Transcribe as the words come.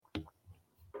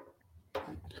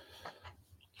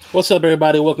What's up,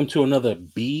 everybody? Welcome to another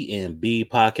B and B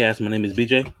podcast. My name is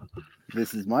BJ.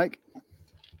 This is Mike.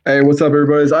 Hey, what's up,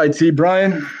 everybody? It's IT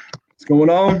Brian. What's going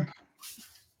on?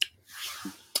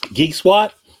 Geek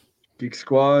Squad. Geek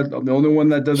Squad. I'm the only one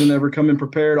that doesn't ever come in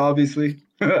prepared, obviously.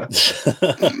 It's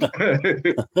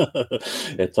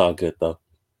all good though.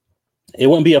 It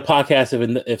wouldn't be a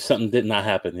podcast if something did not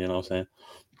happen. You know what I'm saying?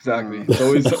 Exactly. It's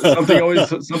always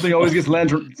something always gets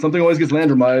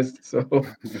landramized. So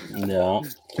No.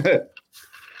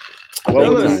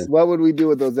 What would we do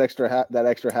with those extra half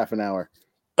an hour?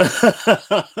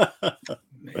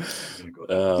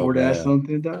 DoorDash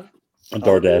something.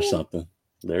 DoorDash something.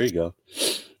 There you go.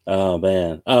 Oh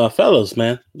man, fellas,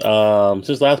 man.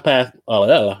 Since last podcast,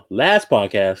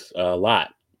 a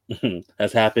lot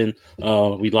has happened.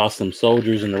 We lost some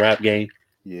soldiers in the rap game.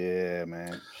 Yeah,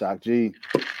 man. Shock G.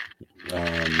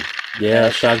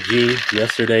 Shock G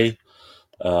yesterday.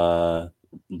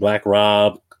 Black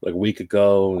Rob like a week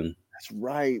ago, and that's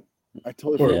right. I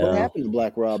totally forgot what happened to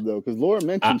Black Rob though, because Laura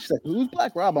mentioned she's like, "Who's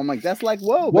Black Rob?" I'm like, "That's like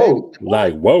whoa, baby.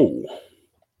 Like whoa."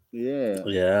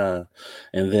 Yeah.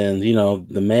 And then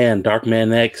the man,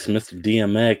 Darkman X, Mr.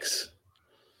 DMX.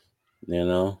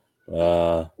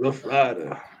 Rough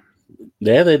Rider.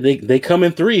 Yeah, they come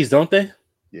in threes, don't they?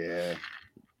 Yeah.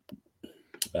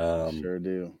 Sure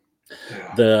do.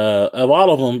 Of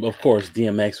all of them, of course,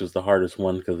 DMX was the hardest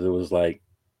one because it was like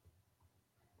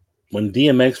when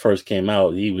DMX first came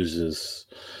out, he was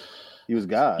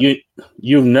God.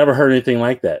 You've never heard anything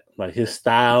like that. Like his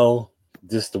style,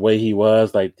 just the way he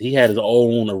was, like he had his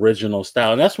own original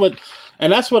style, and that's what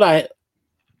I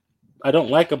don't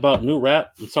like about new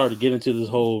rap. I'm sorry to get into this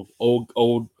whole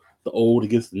the old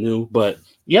against the new, but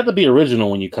you have to be original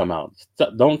when you come out.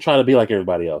 Don't try to be like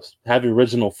everybody else. Have your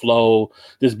original flow.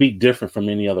 Just be different from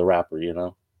any other rapper.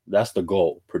 That's the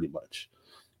goal, pretty much.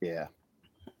 Yeah.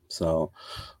 So,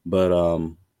 but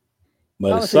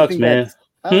it sucks, man.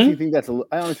 I honestly think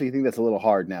that's a little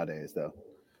hard nowadays, though.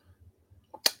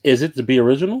 Is it to be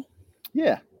original?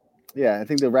 Yeah. I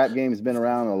think the rap game has been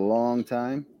around a long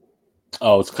time.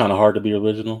 Oh, it's kind of hard to be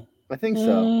original. I think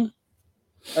so.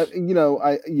 I think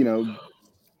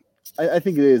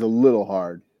it is a little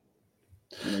hard.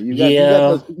 You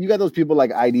got those people like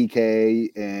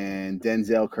IDK and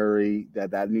Denzel Curry,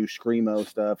 that new screamo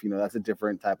stuff. That's a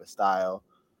different type of style.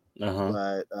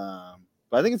 But I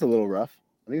think it's a little rough.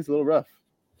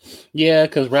 Yeah,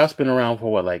 because rap's been around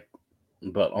for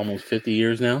about almost 50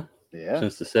 years now. Yeah,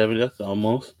 since the 70s,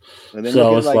 almost. And then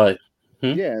so it's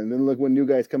and then look when new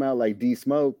guys come out like D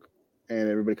Smoke, and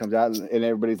everybody comes out and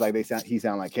everybody's like he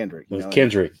sound like Kendrick.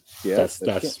 Kendrick. Yeah,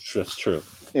 that's true.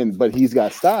 But he's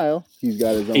got style. He's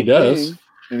got his own thing,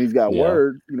 and he's got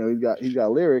word. He's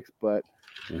got lyrics, but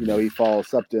he follows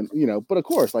something. But of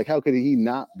course, like how could he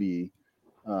not be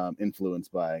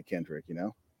influenced by Kendrick?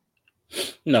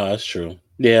 No, that's true.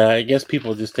 Yeah, I guess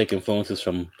people just take influences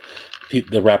from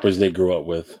the rappers they grew up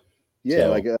with. Yeah,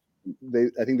 so.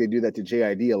 I think they do that to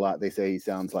JID a lot. They say he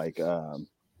sounds like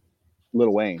Lil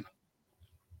Wayne.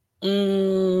 Say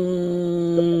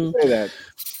that.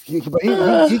 He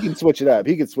can switch it up.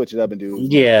 He can switch it up and do.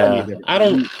 Yeah, I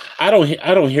don't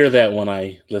hear that when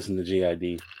I listen to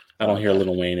JID. I don't hear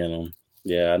Lil Wayne in them.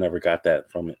 Yeah, I never got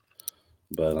that from it.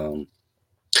 But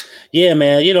yeah,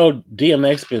 man,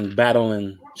 DMX been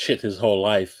battling shit his whole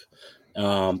life.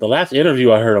 The last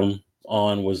interview I heard him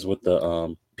on was with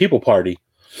the People Party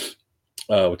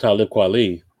with Talib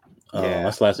Kweli.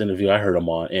 That's the last interview I heard him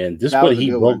on, and this what he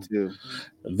broke.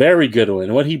 Very good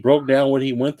one. What he broke down, what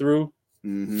he went through,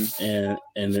 and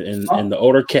the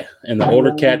older cat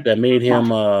that made him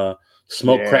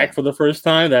smoke crack for the first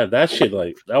time. That shit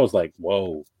that was like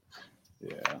whoa.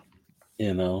 Yeah.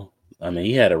 I mean,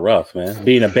 he had it rough, man.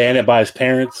 Being abandoned by his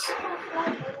parents,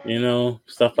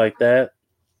 stuff like that.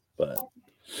 But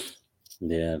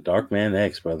yeah, Darkman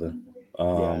X, brother.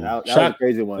 That was a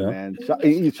crazy one, man.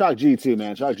 Shock G too,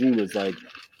 man. Shock G was like,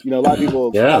 a lot of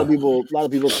people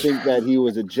think that he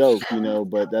was a joke,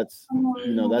 but that's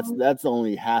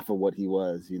only half of what he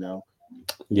was, Yeah,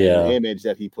 the image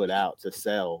that he put out to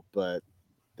sell, but.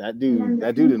 That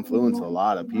dude influenced a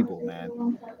lot of people, man,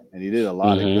 and he did a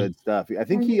lot of good stuff. I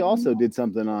think he also did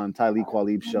something on Talib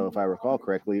Kweli's show, if I recall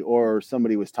correctly, or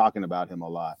somebody was talking about him a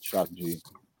lot. Shock G.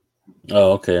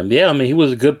 Oh, okay. Yeah, I mean, he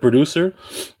was a good producer.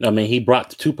 I mean, he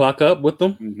brought Tupac up with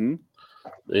him. Mm-hmm.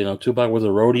 Tupac was a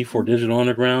roadie for Digital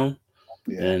Underground,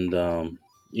 and I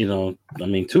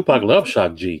mean, Tupac loved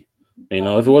Shock G.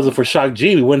 If it wasn't for Shock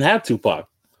G, we wouldn't have Tupac.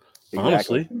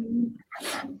 Honestly.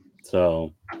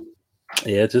 So.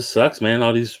 Yeah, it just sucks, man.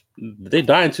 All these they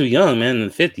dying too young, man, in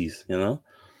the 50s,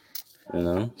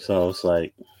 So it's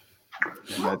like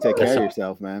You gotta take care of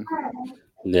yourself, man.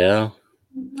 Yeah.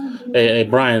 Hey,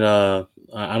 Brian.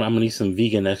 I'm gonna need some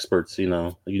vegan experts. You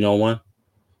know one.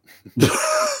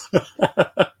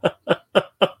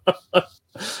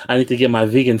 I need to get my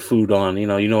vegan food on. You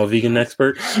know a vegan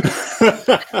expert.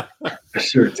 I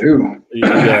sure do.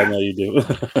 Yeah, I know you do.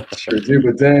 Sure do.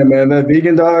 But damn, man, that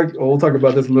vegan dog. We'll talk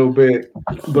about this a little bit.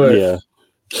 But yeah,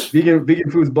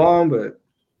 vegan food's bomb, but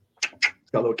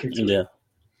it's got a little kick to it. Yeah.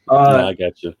 No, I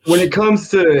got you. When it comes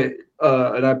to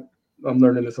and I'm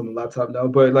learning this on the laptop now,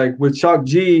 but like with Shock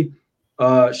G did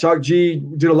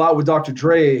a lot with Dr.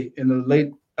 Dre in the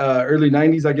late early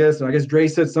 90s, I guess. And I guess Dre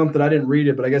said something, I didn't read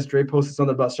it, but I guess Dre posted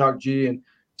something about Shock G and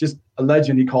just a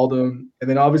legend, he called him. And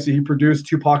then obviously he produced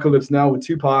Tupacalypse Now with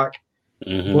Tupac.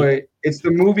 Mm-hmm. But it's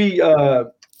the movie,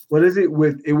 what is it?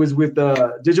 It was with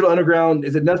Digital Underground.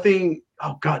 Is it Nothing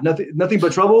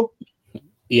But Trouble?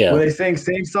 Yeah. Where they sang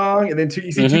same song, and then you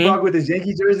see Tupac with his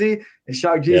Yankee jersey, and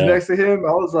Shock G's next to him.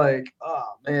 I was like, oh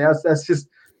man,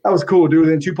 that was cool, dude.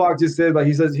 And Tupac just said, like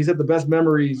he said the best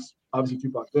memories, obviously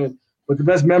Tupac did, but the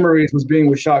best memories was being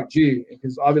with Shock G,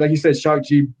 because obviously, like you said, Shock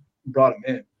G brought him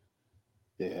in.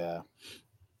 Yeah.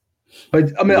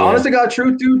 But I mean, honest to God,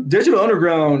 truth, dude, Digital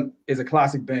Underground is a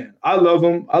classic band. I love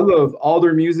them. I love all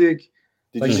their music.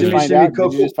 Did you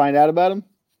just find out about them?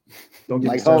 Don't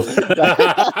get me started.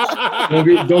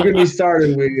 Don't get me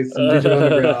started with some Digital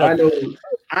Underground.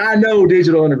 I know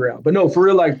Digital Underground, but no, for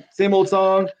real, like same old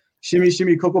song, shimmy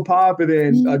shimmy Cocoa Pop, and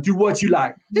then do what you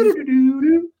like.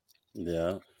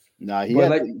 Yeah. Nah, he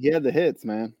had the hits,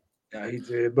 man. Yeah, he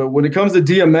did. But when it comes to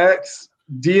DMX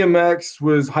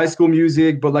was High School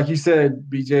Music, but like you said,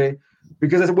 BJ,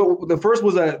 because the first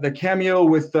was the cameo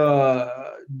with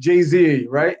Jay-Z,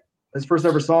 right? His first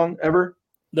ever song ever.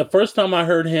 The first time I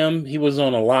heard him, he was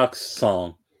on a Lox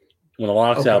song when the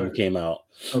Lox album came out.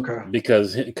 Okay.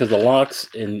 Because the Lox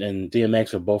and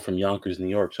DMX were both from Yonkers, New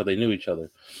York, so they knew each other.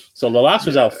 So the Lox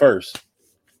was out first.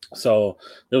 So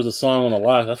there was a song on the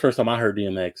Lox. That's the first time I heard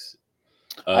DMX.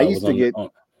 I used to get.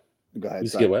 Go ahead. You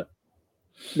used to get what?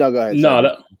 No, go ahead.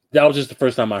 No, that was just the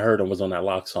first time I heard him was on that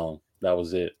Lox song. That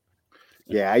was it.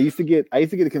 Yeah, I used to get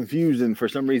confused and for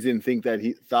some reason think that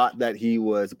he thought that he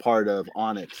was part of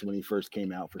Onyx when he first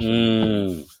came out. For some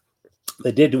reason.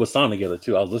 They did do a song together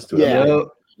too. I was listening to it.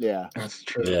 Yeah, that's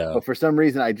true. Yeah, but for some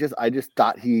reason, I just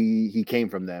thought he came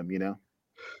from them. You know,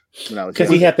 because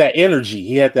he had that energy.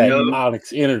 He had that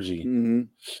Onyx energy. Mm-hmm.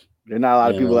 There's not a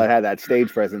lot of people that had that stage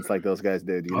presence like those guys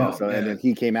did. You know, and then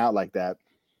he came out like that.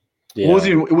 Yeah. Was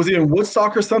he in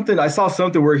Woodstock or something? I saw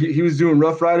something where he was doing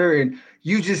Rough Rider, and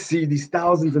you just see these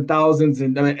thousands and thousands.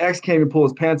 And I mean, X came and pulled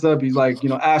his pants up. He's like,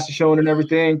 ass is showing and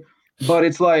everything. But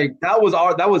it's like that was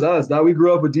us. That we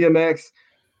grew up with DMX.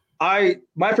 My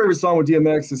favorite song with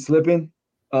DMX is "Slippin'."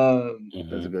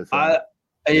 That's a good song.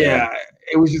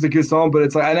 It was just a good song. But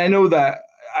it's like, and I know that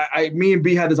me and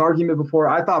B had this argument before.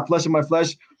 I thought "Flesh in My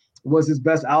Flesh" was his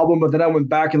best album, but then I went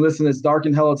back and listened to "It's Dark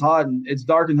and Hell It's Hot," and "It's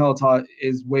Dark and Hell It's Hot"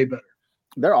 is way better.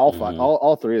 They're all fire.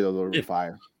 All three of those were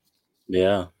fire.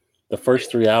 Yeah, the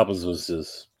first three albums was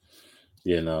just,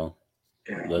 the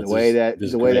way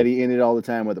that he ended all the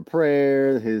time with a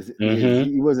prayer.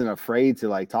 He wasn't afraid to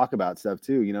like talk about stuff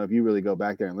too. You know, if you really go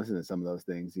back there and listen to some of those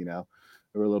things, they were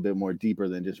a little bit more deeper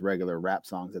than just regular rap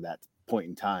songs at that point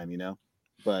in time. You know,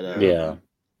 but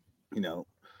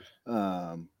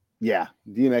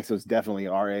DMX was definitely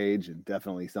our age and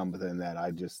definitely something that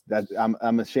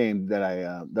I'm ashamed that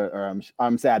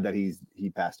I'm sad that he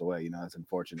passed away. It's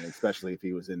unfortunate, especially if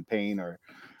he was in pain or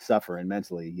suffering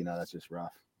mentally. That's just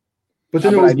rough. But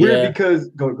then it was weird because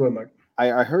go ahead, Mike.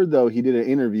 I heard though he did an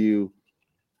interview.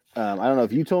 I don't know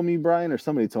if you told me, Brian, or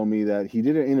somebody told me that he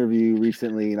did an interview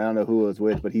recently, and I don't know who it was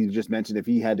with, but he just mentioned if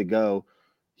he had to go,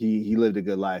 he lived a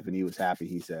good life and he was happy.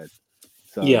 He said.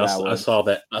 So I saw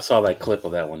that. I saw that clip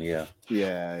of that one. Yeah.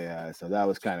 Yeah. So that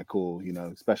was kind of cool,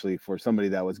 especially for somebody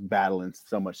that was battling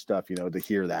so much stuff. To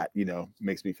hear that,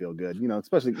 makes me feel good.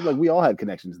 Especially like we all had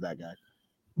connections to that guy.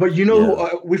 But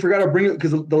we forgot to bring it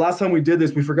because the last time we did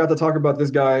this, we forgot to talk about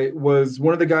this guy. Was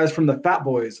one of the guys from the Fat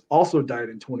Boys also died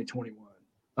in 2021.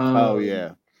 Oh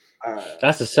yeah,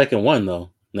 that's the second one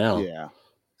though. Now, yeah,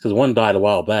 because one died a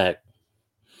while back,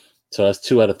 so that's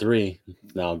 2 out of 3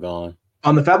 now gone.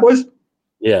 On the Fat Boys.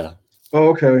 Yeah. Oh,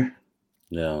 okay.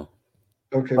 Yeah.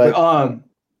 Okay. But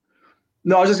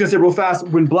no, I was just gonna say real fast.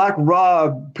 When Black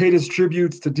Rob paid his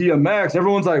tributes to DMX,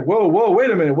 everyone's like, "Whoa,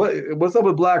 wait a minute, what's up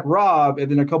with Black Rob?"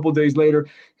 And then a couple of days later,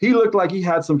 he looked like he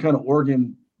had some kind of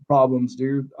organ problems,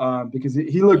 dude. Because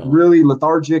he looked really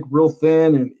lethargic, real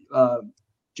thin, and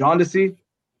jaundicey.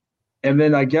 And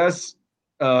then I guess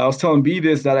I was telling B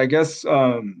this that I guess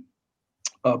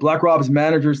Black Rob's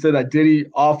manager said that Diddy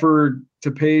offered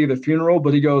to pay the funeral,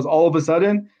 but he goes all of a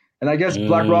sudden. And I guess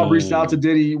Black Rob reached out to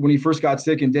Diddy when he first got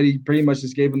sick, and Diddy pretty much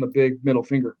just gave him the big middle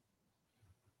finger.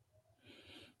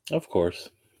 Of course.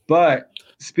 But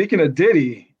speaking of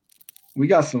Diddy, we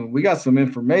got some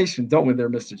information, don't we, there,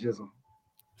 Mr. Jizzle?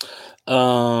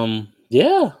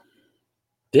 Yeah.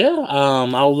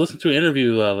 I was listening to an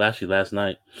interview last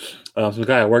night. Some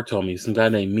guy at work told me, some guy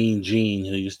named Mean Gene,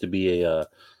 who used to be a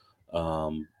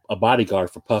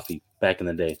bodyguard for Puffy back in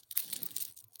the day.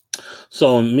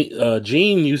 So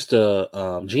Gene was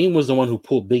the one who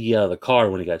pulled Biggie out of the car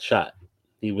when he got shot.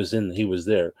 He was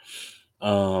there.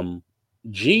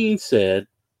 Gene said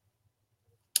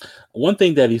one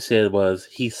thing that he said was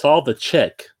he saw the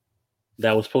check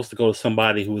that was supposed to go to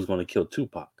somebody who was going to kill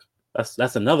Tupac.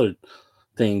 That's another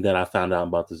thing that I found out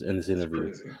about this in this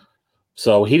interview.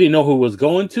 So he didn't know who it was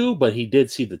going to, but he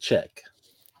did see the check.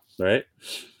 Right.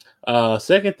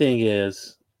 Second thing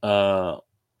is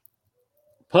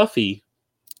Puffy,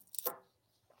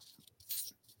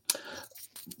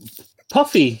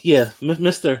 yeah,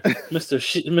 Mr.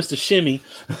 Shimmy,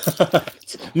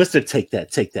 Mr. Take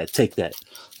that.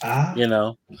 You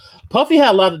know, Puffy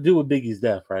had a lot to do with Biggie's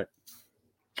death, right?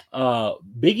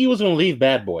 Biggie was going to leave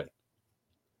Bad Boy.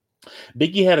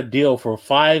 Biggie had a deal for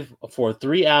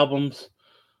 3 albums.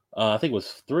 I think it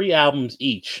was 3 albums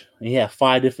each. And he had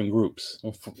 5 different groups.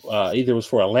 Either it was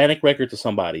for Atlantic Records or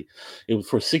somebody. It was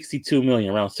for 62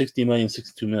 million, around 60 million,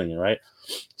 62 million, right?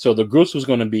 So the groups was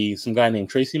going to be some guy named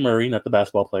Tracy Murray, not the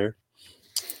basketball player.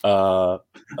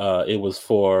 It was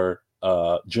for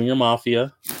Junior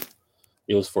Mafia.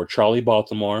 It was for Charlie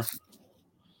Baltimore.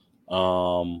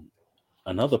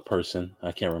 Another person,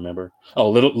 I can't remember. Oh,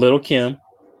 Little Kim.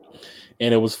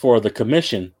 And it was for the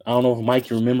Commission. I don't know if Mike,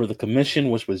 you remember the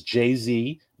Commission, which was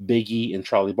Jay-Z, Biggie, and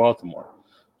Charlie Baltimore.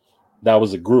 That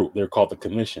was a group. They're called the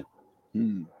Commission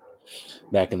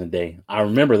back in the day. I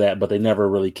remember that, but they never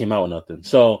really came out with nothing.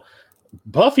 So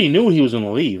Puffy knew he was going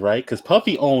to leave, right? Because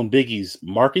Puffy owned Biggie's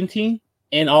marketing team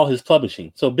and all his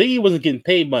publishing. So Biggie wasn't getting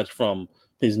paid much from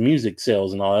his music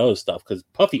sales and all that other stuff because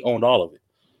Puffy owned all of it,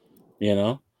 you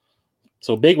know?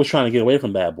 So Big was trying to get away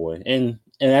from Bad Boy. And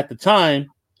at the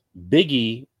time,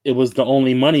 Biggie, it was the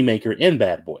only moneymaker in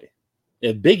Bad Boy.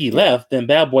 If Biggie left, then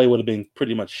Bad Boy would have been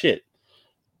pretty much shit.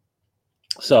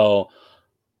 So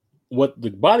what the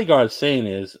bodyguard's saying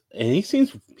is, and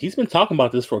he's been talking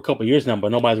about this for a couple of years now,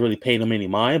 but nobody's really paying him any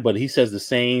mind, but he says the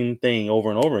same thing over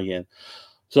and over again.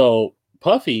 So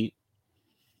Puffy,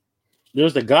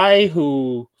 there's the guy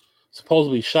who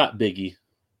supposedly shot Biggie,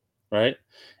 right?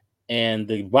 And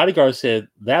the bodyguard said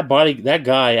that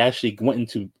guy actually went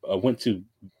to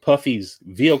Puffy's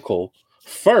vehicle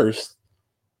first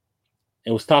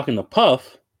and was talking to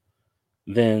Puff.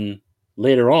 Then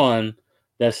later on,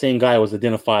 that same guy was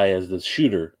identified as the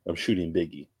shooter of shooting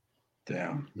Biggie.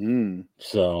 Damn.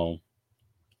 So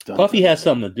Puffy has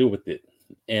something to do with it.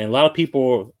 And a lot of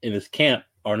people in his camp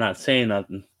are not saying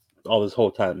nothing all this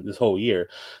whole year.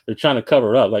 They're trying to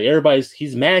cover it up. Like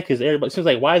he's mad because everybody seems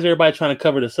like, why is everybody trying to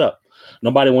cover this up?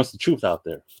 Nobody wants the truth out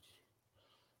there.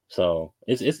 So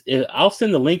I'll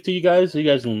send the link to you guys so you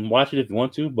guys can watch it if you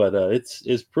want to, but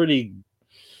it's pretty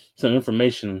some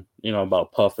information,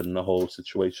 about Puff and the whole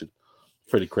situation.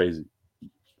 Pretty crazy.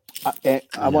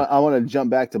 I want to jump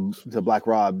back to Black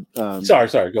Rob.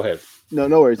 Sorry, go ahead. No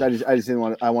worries. I just didn't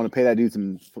want to. I want to pay that dude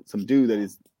some due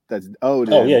that's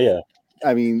owed. Oh yeah.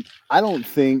 I mean, I don't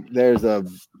think there's and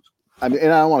I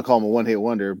don't want to call him a one-hit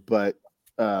wonder, but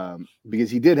because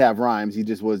he did have rhymes, he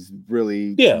just was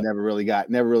really never really got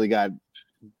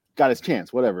his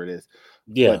chance, whatever it is.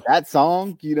 Yeah. But that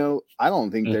song, I don't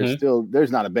think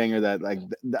there's not a banger that I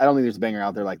don't think there's a banger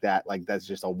out there like that. Like that's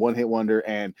just a one-hit wonder.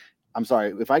 And I'm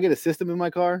sorry, if I get a system in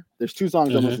my car, there's 2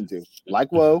 songs I'm listening to,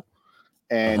 like Whoa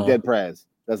and Dead Prez.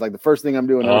 That's like the first thing I'm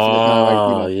doing.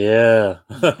 Yeah.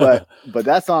 but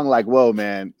that song, like Whoa,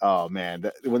 man. Oh man,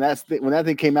 when that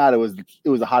thing came out, it was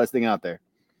the hottest thing out there.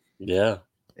 Yeah.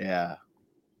 Yeah.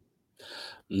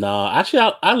 No,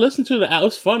 actually, I listened to it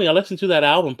was funny. I listened to that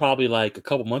album probably like a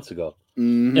couple months ago.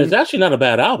 Mm-hmm. It's actually not a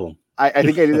bad album. I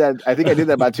think I did that. I think I did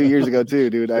that about 2 years ago too,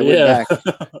 dude. I went back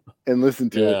and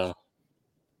listened to it.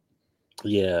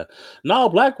 Yeah. No,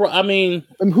 Black Rob. I mean,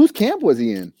 whose camp was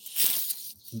he in?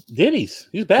 Diddy's.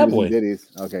 He's Bad Boy. Diddy's.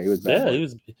 Okay, he was Bad Boy.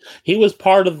 He was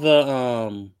part of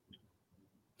the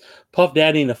Puff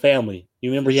Daddy and the Family. You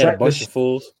remember he had a bunch of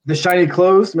fools. The shiny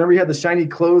clothes. Remember he had the shiny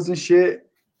clothes and shit.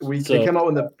 They come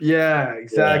out with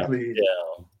exactly.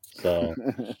 Yeah. So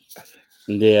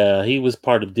yeah, he was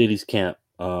part of Diddy's camp.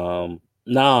 Man.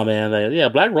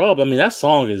 Black Rob. I mean, that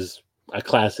song is a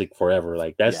classic forever.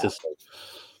 Like that's just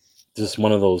just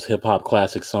one of those hip hop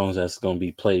classic songs that's gonna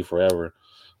be played forever.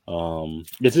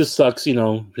 It just sucks,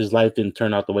 his life didn't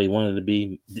turn out the way he wanted it to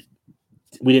be.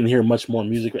 We didn't hear much more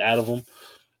music out of him,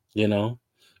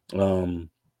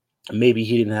 maybe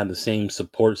he didn't have the same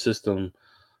support system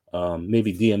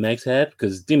maybe DMX had,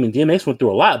 because DMX went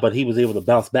through a lot, but he was able to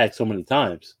bounce back so many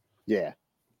times. Yeah.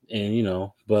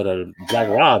 And but Black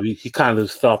Rob, he kind of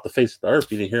just fell off the face of the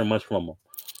earth. You didn't hear much from him.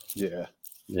 Yeah.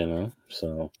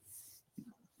 So,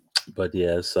 but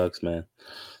yeah, it sucks, man.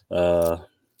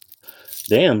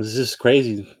 Damn, it's just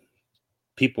crazy.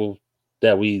 People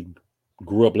that we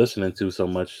grew up listening to so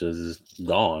much is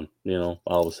gone,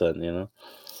 all of a sudden, No,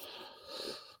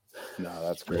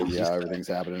 that's crazy how everything's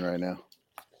happening right now.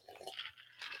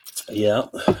 Yeah.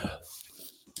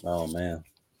 Oh man.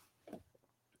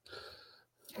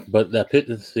 But that pit,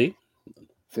 see?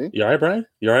 You all right, Brian?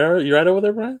 You all right over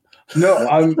there, Brian? No,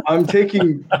 I'm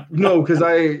taking because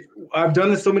I've done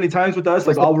this so many times with us.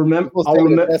 Like I'll remember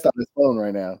test on his phone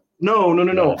right now. No.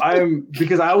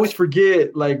 Because I always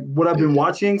forget like what I've been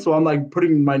watching, so I'm like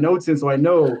putting my notes in so I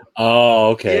know. Oh,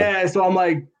 okay. Yeah, so I'm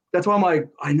like, that's why I'm like,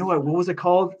 I know what was it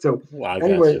called? So well,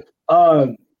 anyway,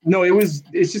 no, it's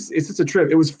just a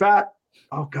trip. It was Fat.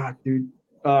 Oh God, dude.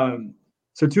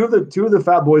 So two of the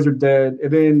Fat Boys are dead,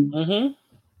 and then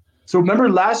so remember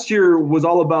last year was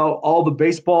all about all the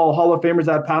baseball Hall of Famers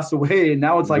that passed away, and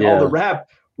now it's like all the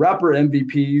rapper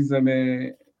MVPs. I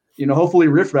mean, hopefully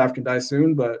Riff Raff can die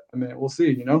soon, but I mean, we'll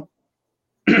see.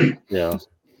 Yeah,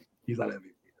 he's not MVP.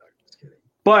 Just kidding.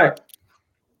 But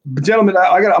gentlemen,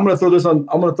 I'm gonna throw this on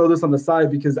the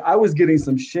side because I was getting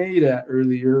some shade at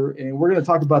earlier, and we're gonna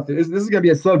talk about this. This is gonna be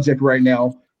a subject right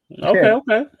now. Okay.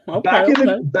 Back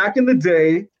in the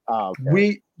day,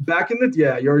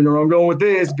 you already know where I'm going with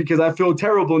this because I feel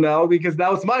terrible now because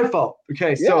now it's my fault.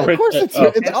 Okay, yeah, so of course it's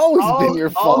always been your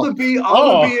fault. All the B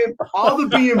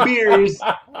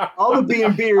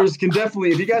and beers can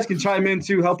definitely, if you guys can chime in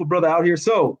to help a brother out here.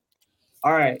 So,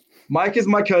 all right, Mike is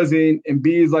my cousin and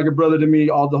B is like a brother to me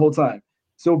the whole time.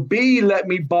 So B let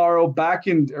me borrow back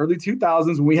in early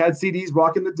 2000s when we had CDs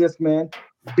rocking the Discman.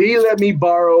 B let me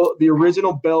borrow the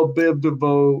original Belle Biv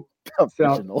DeVoe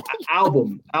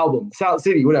album, South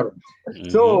City, whatever. Mm-hmm.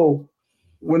 So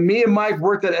when me and Mike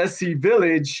worked at SC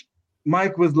Village,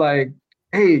 Mike was like,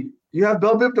 "Hey, you have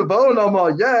Belle Biv DeVoe?" And I'm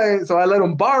like, "Yeah." So I let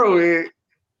him borrow it.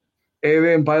 And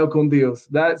then Bayo Con Dios.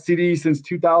 That CD since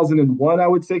 2001, I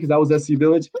would say, because that was SC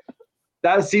Village.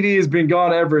 That CD has been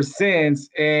gone ever since.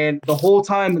 And the whole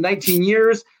time, the 19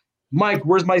 years, Mike,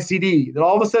 where's my CD? Then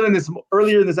all of a sudden,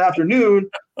 earlier this afternoon,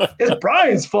 it's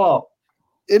Brian's fault.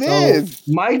 It is.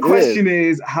 My question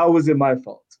is, how is it my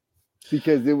fault?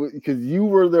 Because you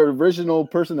were the original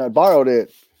person that borrowed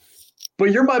it.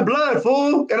 But you're my blood,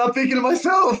 fool. And I'm thinking to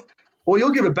myself, well,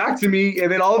 you'll give it back to me. And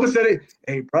then all of a sudden,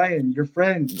 hey, Brian, your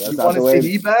friend, you want a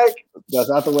CD back? That's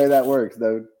not the way that works,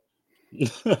 dude. You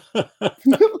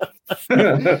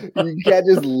can't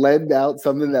just lend out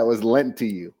something that was lent to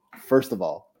you, first of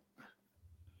all.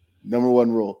 Number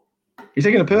one rule. You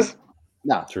taking a piss?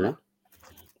 No. True.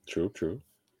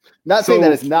 Not saying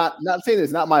that it's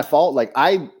not my fault. Like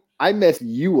I messed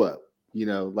you up,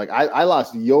 like I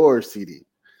lost your CD,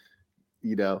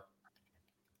 No.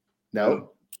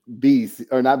 B's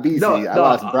or not B's CD. I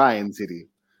lost Brian's CD.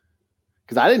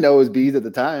 Because I didn't know it was B's at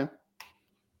the time.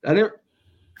 I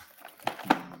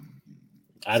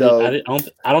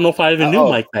don't know if I even knew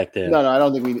Mike back then. No, I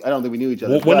don't think we knew each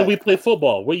other. When did we play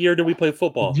football? What year did we play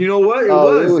football? You know what? It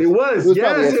was.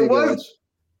 Yes, it was.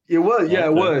 It was. Yeah,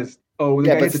 it was. Oh,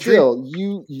 yeah, but still,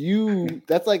 you.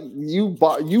 That's like you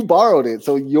borrowed it,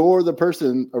 so you're the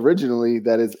person originally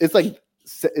that is. It's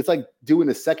like doing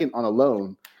a second on a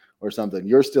loan or something.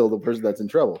 You're still the person that's in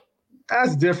trouble.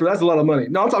 That's different. That's a lot of money.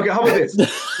 No, I'm talking. How about this?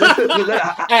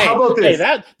 How about this?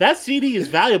 Hey, that CD is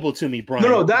valuable to me, Brian.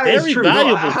 No, that is true.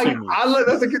 Valuable to me.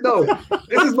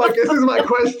 This is my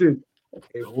question.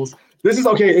 Okay, this is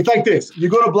okay. It's like this. You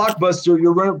go to Blockbuster.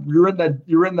 You rent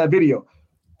that video.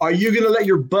 Are you gonna let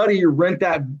your buddy rent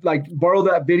that, like borrow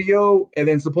that video, and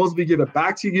then supposedly give it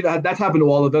back to you? That's happened to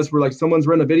all of us. Where like someone's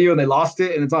rented a video and they lost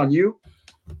it, and it's on you.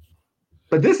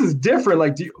 But this is different.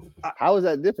 Like, how is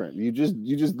that different? You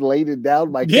just laid it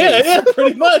down by yeah,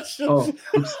 pretty much. So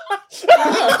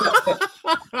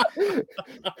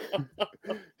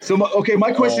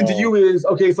my question to you is,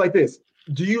 it's like this.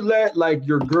 Do you let like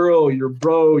your girl, your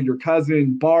bro, your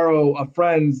cousin borrow a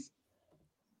friend's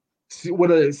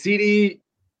with a CD,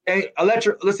 let's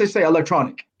just say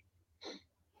electronic?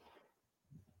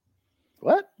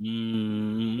 What?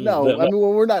 No, I mean,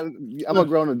 we're not. I'm a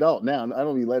grown adult now. I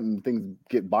don't be letting things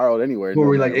get borrowed anywhere. Were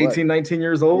we like 18, 19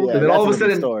 years old? Yeah, and then all of a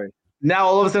sudden, now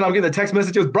all of a sudden I'm getting a text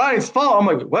message. It was Brian's fault. I'm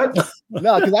like, what?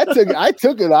 No, because I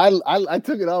took it. I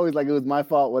took it always like it was my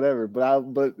fault, whatever.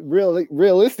 But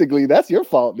realistically, that's your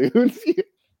fault, dude.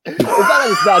 It's not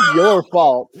that it's not your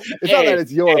fault. It's not that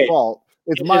it's your fault.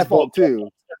 It's my fault too.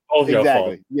 Both your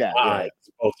fault. Exactly. Yeah. It's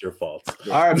both your faults.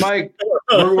 All right, Mike.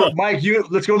 Mike,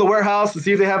 let's go to the warehouse and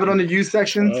see if they have it on the used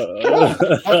sections.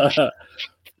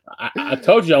 I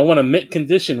told you I want a mint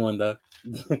condition one, though.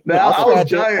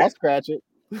 I'll scratch it.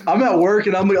 I'm at work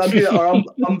and I'm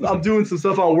doing some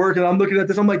stuff on work and I'm looking at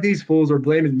this. I'm like, these fools are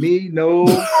blaming me. No,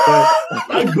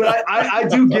 but I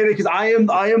do get it because I am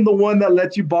the one that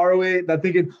let you borrow it. And I'm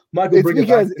thinking, Michael,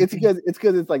 it's because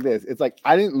it's like this. It's like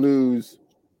I didn't lose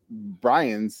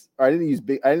Brian's, or I didn't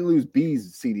lose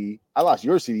B's CD. I lost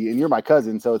your CD, and you're my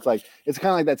cousin. So it's kind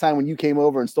of like that time when you came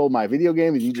over and stole my video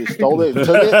game, and you just stole it and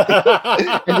took it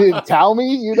and didn't tell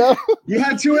me. You know, you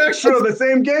had 2 extra of the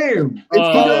same game. It's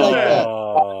kind of like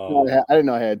that. I didn't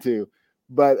know I had 2,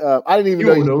 but I didn't even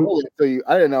know you stole it until you.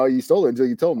 I didn't know you stole it until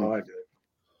you told me. Oh, I did.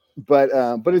 But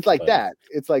it's like that.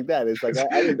 It's like that. It's like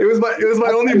it was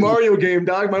my only Mario game,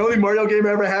 dog. My only Mario game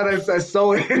I ever had. I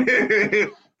stole it.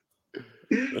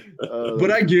 But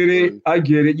I get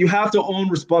it. You have to own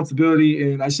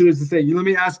responsibility, and I should have just say, let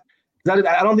me ask. I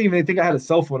don't even think I had a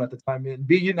cell phone at the time, man.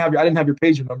 B, I didn't have your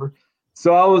pager number,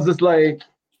 so I was just like,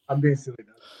 I'm being silly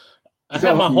now. I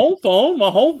have my home phone. My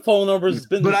home phone number has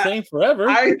been the same forever.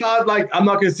 I thought I'm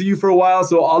not going to see you for a while,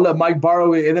 so I'll let Mike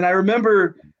borrow it. And then I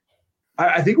remember,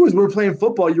 I think it was we were playing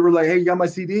football. You were like, "Hey, you got my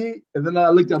CD?" And then I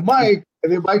looked at Mike,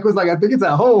 and then Mike was like, "I think it's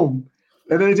at home."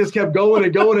 And then it just kept going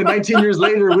and going. And 19 years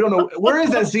later, we don't know where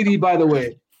is that CD, by the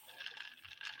way.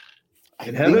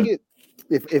 In heaven?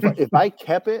 If I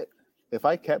kept it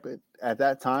at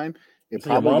that time, it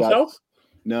probably got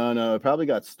no. It probably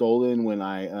got stolen when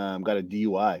I got a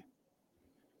DUI.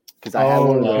 Because I had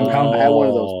one of those.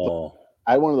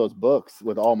 I had one of those books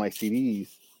with all my CDs,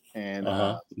 and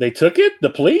they took it. The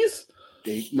police?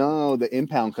 The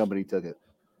impound company took it.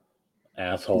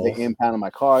 Assholes. They impounded my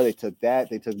car. They took that.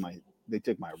 They took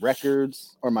my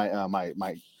records or my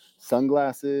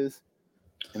sunglasses,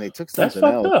 and they took something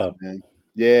else. Up. Man.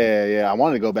 Yeah. I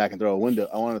wanted to go back and throw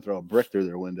a brick through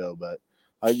their window, but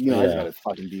I just got a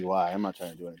fucking DUI. I'm not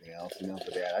trying to do anything else,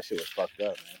 But yeah, that shit was fucked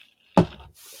up, man.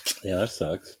 Yeah, that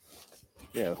sucks.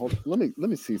 Yeah, let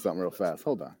me see something real fast.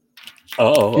 Hold on.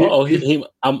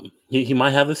 He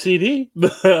might have the CD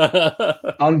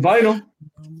on vinyl.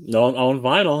 No, on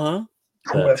vinyl, huh?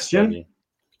 Question.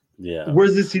 Yeah.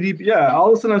 Where's the CD? Yeah.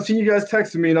 All of a sudden, I'm seeing you guys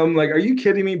texting me, and I'm like, "Are you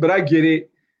kidding me?" But I get it.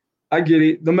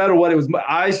 No matter what, it was.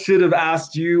 I should have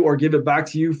asked you or give it back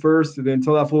to you first, and then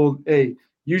tell that fool, "Hey,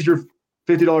 use your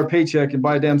 $50 paycheck and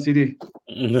buy a damn CD."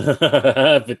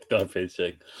 $50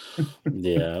 paycheck.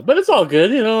 Yeah, but it's all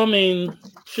good. I mean,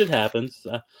 shit happens.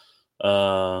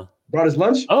 Brought his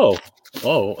lunch. Oh,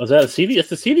 is that a CD?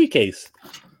 It's a CD case.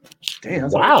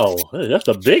 Damn. That's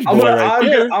a big boy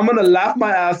there. I'm gonna laugh my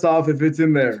ass off if it's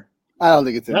in there. I don't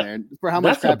think it's in there. For how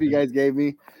much crap you guys gave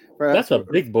me. That's a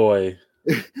big boy.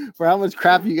 For how much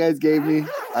crap you guys gave me,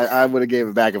 I would have gave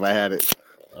it back if I had it.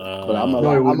 But I'm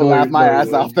gonna laugh my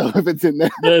ass off though if it's in there.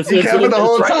 It's the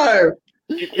whole time.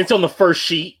 It's on the first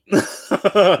sheet. It's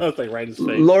like right in his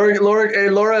face. Laura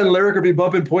and Lyric will be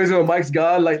bumping Poison with Mike's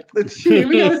God. Like, shit,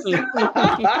 we gotta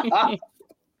I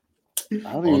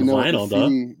don't even know vinyl,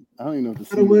 what the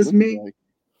CD was me. Like.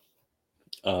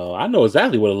 I know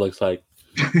exactly what it looks like.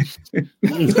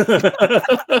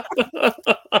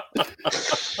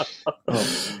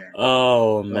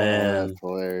 Oh man. That's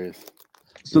hilarious.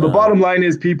 So the bottom line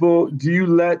is, people, do you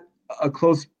let a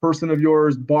close person of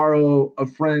yours borrow a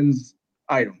friend's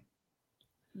item?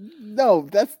 No,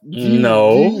 that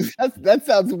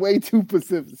sounds way too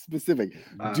specific.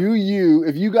 Do you,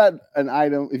 if you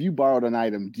borrowed an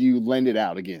item, do you lend it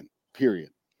out again? Period.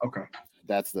 Okay.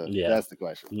 That's the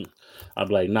question. I'd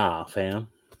be like, nah, fam.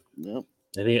 Yep.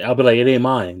 I'll be like, it ain't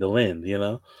mine to lend,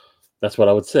 That's what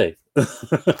I would say.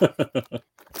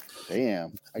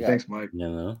 Damn. Thanks, Mike.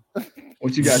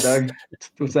 What you got, Doug?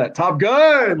 What's that? Top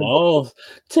Gun. Oh,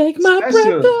 take my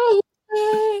breath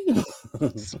away.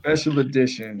 Special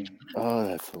edition. Oh,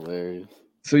 that's hilarious.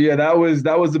 So yeah, that was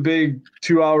a big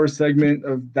 2-hour segment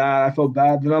of that. I felt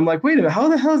bad. Then I'm like, wait a minute, how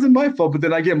the hell is it my fault? But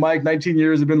then I get Mike, 19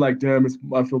 years, have been like, damn,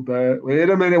 I feel bad. Wait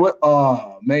a minute, what?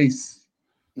 Oh, Mace,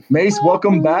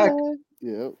 welcome back.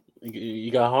 Yep.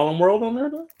 You got Harlem World on there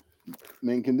though?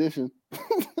 Mint condition.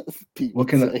 What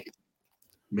can I?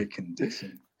 Mint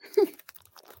condition.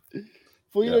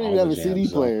 Well, you don't even have a CD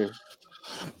player.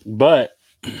 But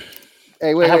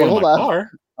hey, wait, hold on.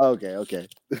 Car. Okay.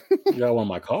 You got one in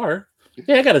my car.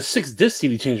 Yeah, I got a 6-disc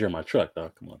CD changer in my truck,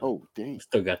 dog. Come on. Oh, dang.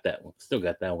 Still got that one. Still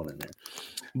got that one in there.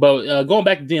 But going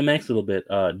back to DMX a little bit,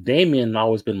 Damien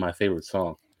always been my favorite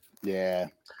song. Yeah.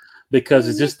 Because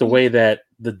it's just the way that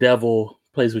the devil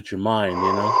plays with your mind,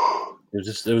 you know? It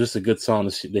was just a good song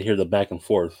to hear the back and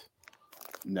forth.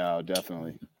 No,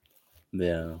 definitely.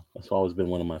 Yeah, that's always been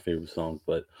one of my favorite songs.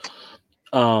 But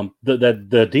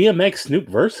the DMX Snoop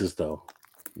verses though,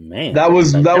 man, I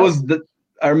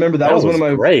remember that was one of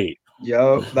my great.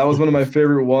 Yeah, that was one of my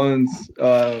favorite ones.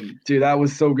 Dude, that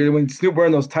was so good when Snoop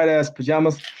wearing those tight ass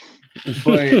pajamas.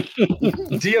 But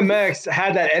DMX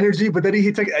had that energy, but then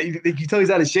you tell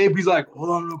he's out of shape. He's like, hold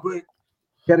on real quick.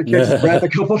 Got to catch his breath a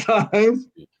couple times.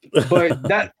 But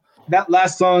that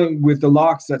last song with the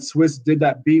Locks that Swiss did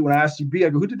that beat, when I asked you, I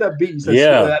go, who did that beat? You said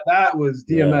that was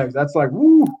DMX. Yeah. That's like,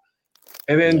 woo.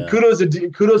 And then kudos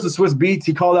to Swiss Beats.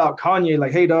 He called out Kanye,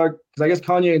 like, hey, dog, because I guess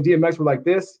Kanye and DMX were like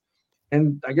this.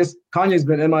 And I guess Kanye's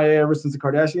been MIA ever since the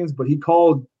Kardashians, but he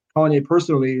called Kanye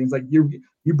personally. And he's like, you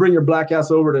bring your black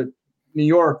ass over to New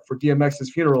York for DMX's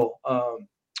funeral.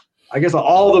 I guess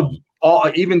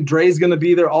even Dre's gonna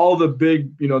be there. All the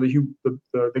big,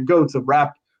 the goats of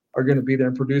rap are gonna be there,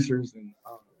 and producers. And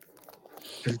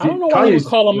I don't know why he would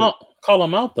call them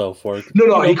out though for it.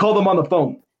 No, he called them on the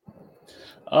phone.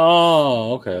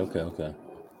 Oh, okay.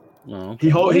 Oh, okay. He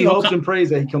hopes and prays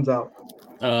that he comes out.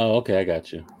 Oh, okay, I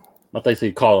got you. I thought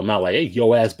they call him out like, "Hey,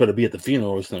 your ass better be at the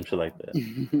funeral" or some shit like that.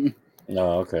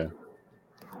 No, okay.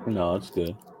 No, it's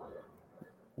good.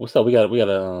 What's up? We got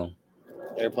a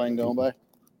airplane going by.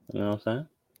 You know what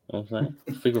I'm saying?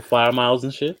 Frequent flyer miles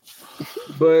and shit.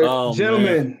 But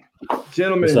gentlemen,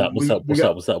 what's up?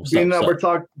 Being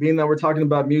that we're talking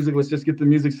about music, let's just get the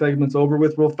music segments over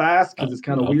with real fast because it's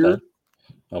kind of weird.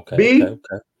 Okay.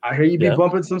 I hear you be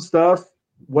bumping some stuff.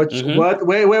 What? Wait.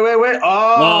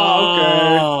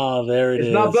 Oh, okay. There it is.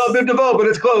 It's not Bell Biv DeVoe, but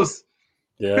it's close.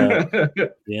 Yeah.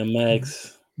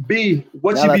 DMX. B.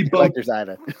 What you be bumping?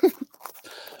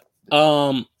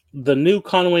 The new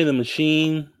Conway the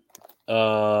Machine.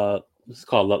 It's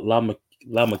called La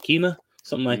Maquina,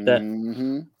 something like that.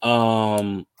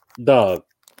 Dog.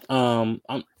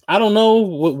 I don't know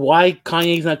why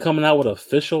Kanye's not coming out with an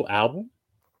official album,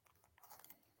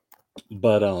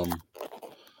 but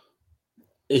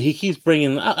he keeps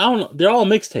bringing. I don't know. They're all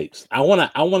mixtapes. I want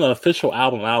an official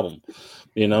album.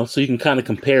 So you can kind of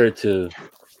compare it to,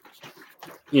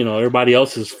 everybody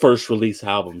else's first release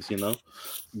albums.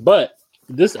 But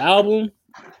this album,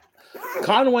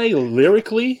 Conway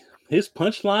lyrically, his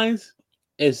punchlines,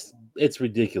 it's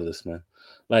ridiculous, man.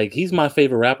 Like, he's my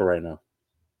favorite rapper right now,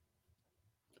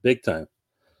 big time.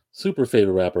 Super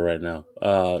favorite rapper right now.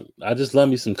 I just love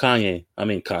me some Conway.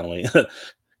 Conway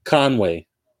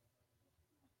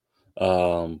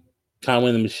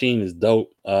the Machine is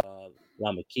dope.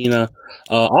 La Maquina.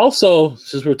 Also,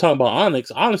 since we're talking about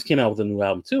Onyx came out with a new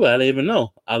album too. I didn't even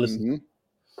know. I listened.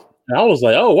 And I was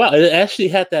like, oh wow, it actually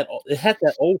had that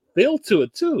old feel to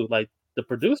it too. Like the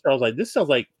producer, I was like, this sounds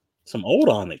like some old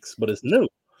Onyx, but it's new.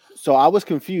 So I was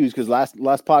confused because last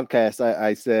podcast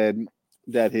I said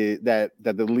that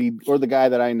the lead or the guy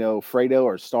that I know, Fredo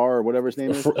or Star or whatever his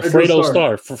name is,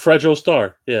 Fredo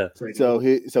Star, yeah. So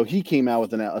he came out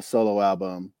with a solo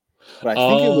album, but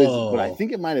I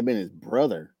think it might have been his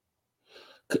brother,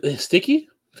 Sticky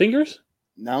Fingers.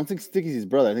 No, I don't think Sticky's his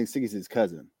brother. I think Sticky's his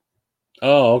cousin.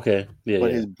 Oh, okay, yeah.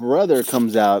 But his brother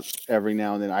comes out every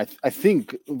now and then. I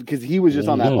think because he was just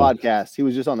on that podcast. He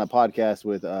was just on that podcast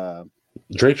with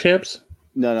Drake Champs.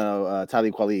 No,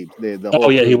 Talib Kweli.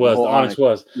 He was. Onyx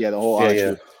was. Yeah, the whole Onyx.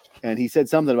 Yeah. And he said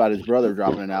something about his brother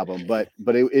dropping an album, but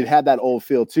it had that old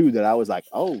feel too that I was like,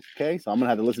 oh, okay, so I'm gonna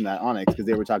have to listen to that Onyx because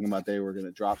they were talking about they were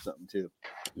gonna drop something too.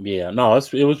 Yeah, no,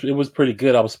 it was pretty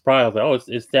good. I was surprised. Like,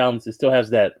 it still has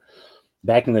that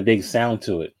back in the day sound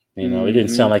to it. It didn't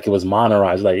sound like it was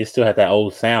monorized. Like it still had that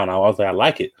old sound. I was like, I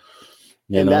like it.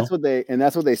 That's what they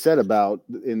said about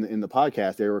in the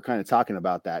podcast. They were kind of talking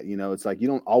about that. It's like you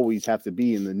don't always have to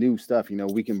be in the new stuff.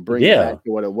 We can bring it back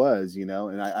to what it was.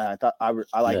 And I thought I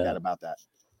like that about that.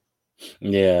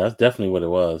 Yeah, that's definitely what it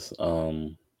was.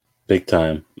 Big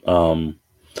time. I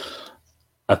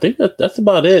think that's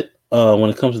about it. When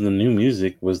it comes to the new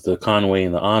music, was the Conway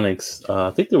and the Onyx. I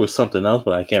think there was something else,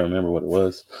 but I can't remember what it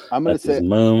was. I'm gonna say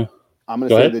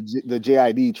the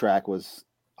JID track was.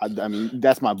 I mean,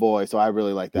 that's my boy, so I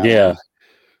really like that. Yeah.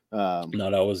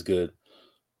 No, that was good.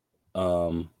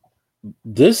 I'm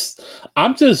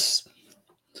just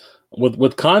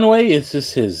with Conway. It's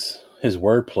just his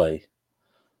wordplay.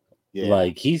 Yeah.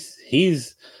 Like he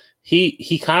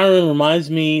kind of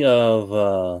reminds me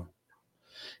of.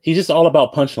 He's just all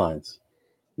about punchlines.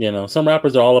 Some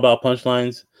rappers are all about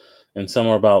punchlines, and some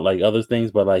are about like other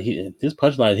things. But like his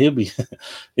punchline,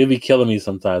 he'll be killing me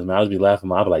sometimes, man. I'll just be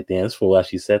laughing. I'll be like, damn, this fool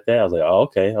actually said that. I was like, oh,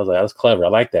 okay. I was like, that's clever. I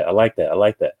like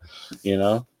that. You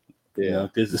know, Yeah. You know,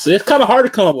 it's kind of hard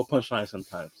to come up with punchlines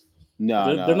sometimes.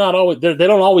 They're not always. They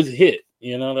don't always hit.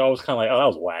 You know, they're always kind of like, oh, that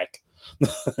was whack.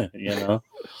 You know,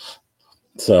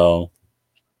 so.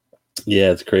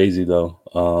 Yeah, it's crazy though.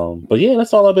 But yeah,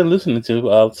 that's all I've been listening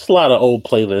to. It's a lot of old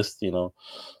playlists, you know.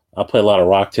 I play a lot of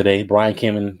rock today. Brian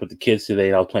came in with the kids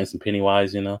today. I was playing some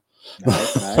Pennywise, you know.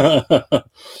 Nice.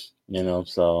 You know,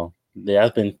 so yeah,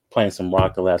 I've been playing some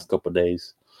rock the last couple of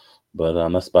days. But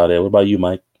that's about it. What about you,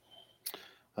 Mike?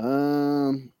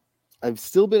 I've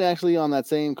still been actually on that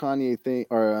same Kanye thing,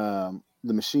 or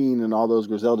The Machine and all those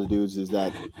Griselda dudes. Is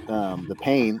that The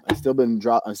Pain? I've still been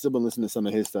listening to some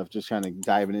of his stuff, just kind of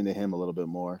diving into him a little bit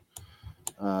more.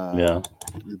 Yeah,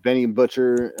 Benny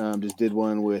Butcher just did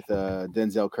one with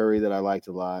Denzel Curry that I liked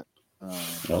a lot.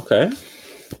 Okay,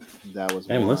 that was.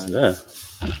 I haven't listened to that.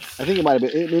 I think it might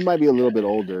have been. It might be a little bit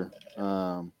older.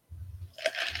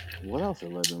 What else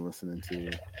have I been listening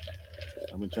to?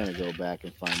 I've been trying to go back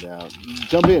and find out.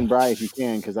 Jump in, Brian, if you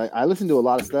can, because I listen to a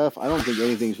lot of stuff. I don't think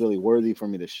anything's really worthy for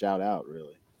me to shout out,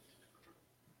 really,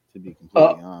 to be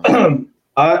completely honest.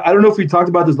 I don't know if we talked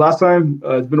about this last time.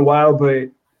 It's been a while, but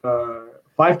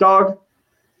Phife Dawg,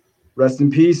 rest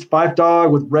in peace. Phife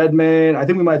Dawg with Redman. I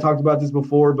think we might have talked about this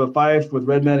before, but Phife with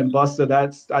Redman and Busta,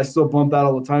 I still bump that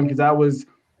all the time because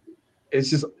it's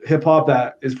just hip hop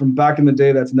that is from back in the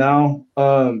day that's now.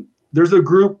 There's a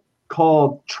group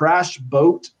called Trash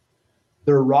Boat.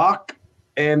 They're rock,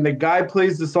 and the guy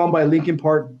plays the song by Linkin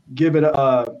Park, Give It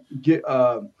Up,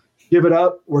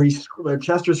 where he's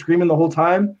Chester screaming the whole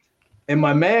time. And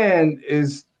my man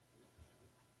is,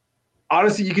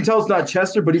 honestly, you can tell it's not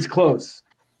Chester, but he's close.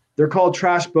 They're called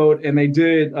Trash Boat, and they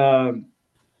did a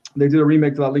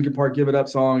remake to that Linkin Park Give It Up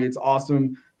song. It's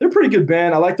awesome. They're a pretty good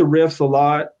band. I like the riffs a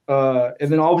lot. And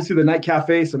then obviously the Night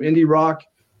Cafe, some indie rock.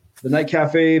 The Night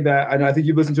Cafe that I think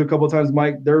you've listened to a couple of times,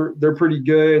 Mike. They're pretty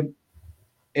good.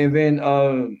 And then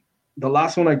the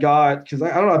last one I got, because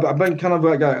I don't know, I've been kind of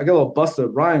like I got a little Busta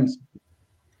Rhymes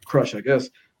crush, I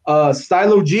guess.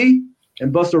 Stylo G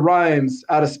and Busta Rhymes,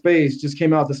 Out of Space, just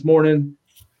came out this morning.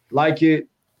 Like it,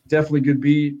 definitely good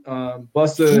beat.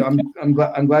 Busta,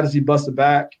 I'm glad to see Busta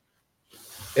back.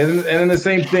 And then the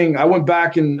same thing. I went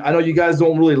back and I know you guys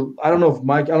don't really. I don't know if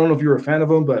Mike. I don't know if you're a fan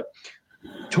of him, but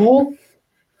Tool.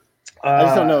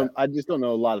 I just don't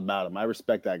know a lot about him. I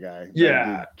respect that guy.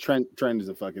 Yeah, Trent is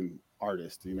a fucking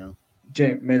artist, you know.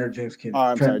 Maynard James Keenan. Oh,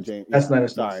 I'm sorry, James. That's Nine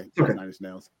Inch Nails. Sorry, okay. Nine Inch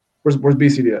Nails. Where's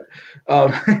BCD at?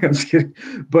 I'm just kidding.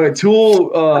 But Tool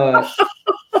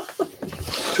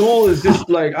is just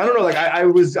like, I don't know. Like I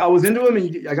was into him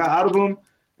and I got out of him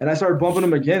and I started bumping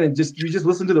him again and you just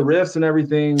listen to the riffs and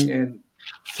everything. And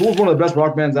Tool's one of the best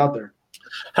rock bands out there.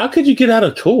 How could you get out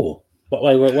of Tool? What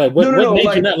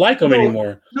made you not like him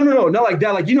anymore? No, not like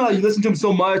that. Like, you know how you listen to him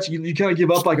so much, you kind of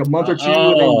give up like a month or two.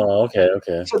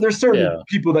 Okay. So there's certain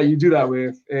people that you do that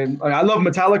with. And like, I love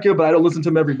Metallica, but I don't listen to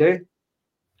them every day.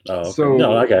 Oh, okay. So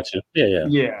no, I got you. Yeah.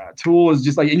 Yeah, Tool is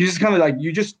just like, and you just kind of like,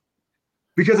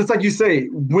 because it's like you say,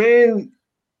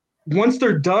 once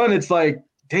they're done, it's like,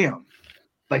 damn,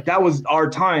 like that was our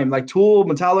time. Like Tool,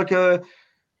 Metallica,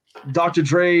 Dr.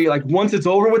 Dre, like once it's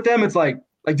over with them, it's like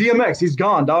DMX, he's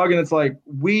gone, dog. And it's like,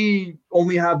 we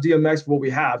only have DMX for what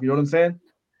we have. You know what I'm saying?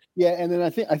 Yeah. And then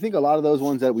I think a lot of those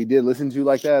ones that we did listen to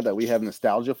like that we have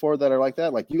nostalgia for that are like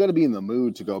that. Like you got to be in the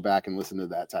mood to go back and listen to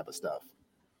that type of stuff.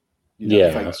 You know, yeah,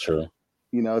 that's true.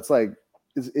 You know, it's like,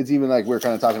 it's even like we're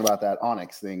kind of talking about that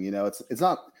Onyx thing, you know, it's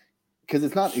not, because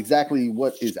it's not exactly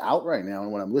what is out right now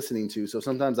and what I'm listening to. So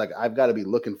sometimes like I've got to be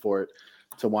looking for it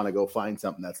to want to go find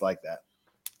something that's like that.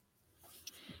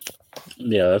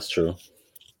 Yeah, that's true.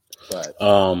 But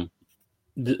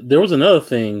there was another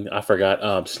thing I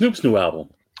forgot. Snoop's new album.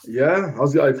 Yeah,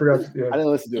 I forgot. Yeah. I didn't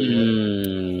listen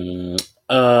to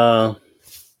it.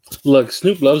 Look,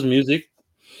 Snoop loves music.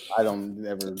 I don't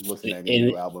ever listen to any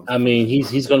new album. I mean,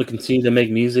 he's going to continue to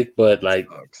make music, but like,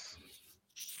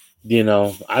 you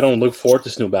know, I don't look forward to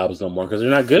Snoop albums no more because they're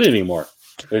not good anymore.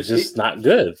 They're just not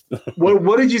good.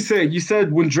 What did you say? You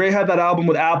said when Dre had that album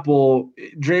with Apple,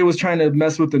 Dre was trying to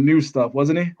mess with the new stuff,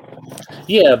 wasn't he?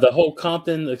 Yeah, the whole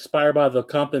Compton, Inspired by the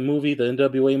Compton movie, the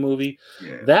NWA movie.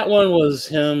 Yeah. That one was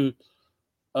him.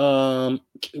 Well,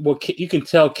 you can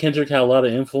tell Kendrick had a lot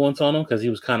of influence on him because he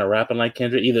was kind of rapping like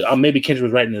Kendrick. Either maybe Kendrick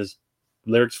was writing his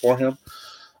lyrics for him.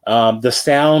 The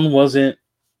sound wasn't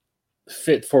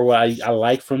fit for what I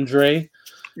like from Dre.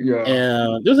 Yeah,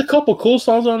 and there's a couple cool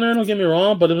songs on there. Don't get me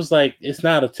wrong, but it was like it's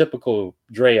not a typical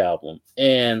Dre album.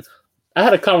 And I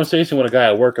had a conversation with a guy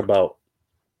at work about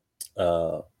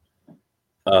about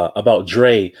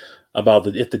Dre about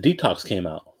if the Detox came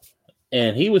out,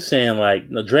 and he was saying like,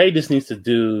 no, Dre just needs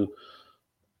to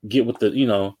get with the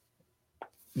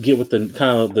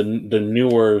kind of the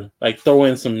newer, like throw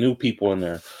in some new people in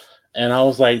there, and I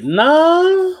was like,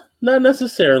 nah, not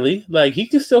necessarily. Like he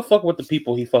can still fuck with the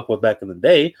people he fucked with back in the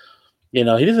day. He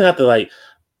doesn't have to like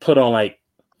put on like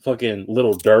fucking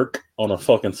Little Durk on a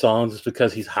fucking song just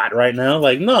because he's hot right now.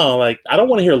 Like, no, like I don't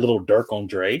want to hear Little Durk on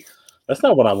Dre. That's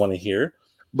not what I want to hear.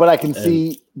 But I can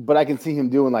see him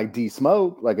doing like D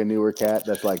Smoke, like a newer cat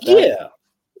that's like that.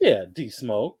 Yeah, D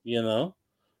Smoke,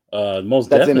 most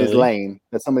that's definitely in his lane.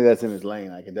 That's somebody that's in his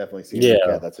lane. I can definitely see a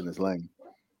cat that's in his lane.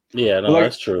 Yeah, no,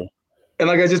 that's true. And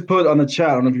like I just put on the chat,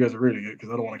 I don't know if you guys are reading it because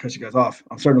I don't want to cut you guys off.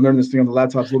 I'm starting to learn this thing on the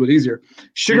laptop. It's a little bit easier.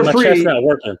 Sugar My Free. chat's not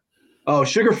working. Oh,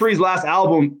 Sugar Free's last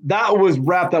album, that was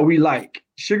rap that we like.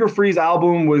 Sugar Free's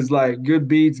album was like good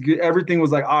beats, good. Everything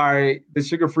was like, all right. The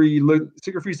Sugar Free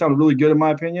sounded really good in my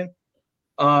opinion.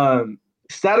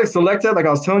 Static Selecta, like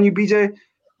I was telling you, BJ,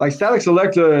 like Static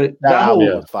Selecta, that album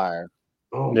was fire.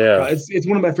 Oh yeah, God. It's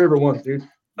one of my favorite ones, dude.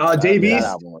 Dave East,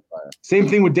 same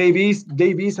thing with Dave East.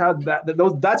 Dave East had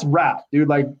that's rap, dude.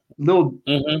 Like little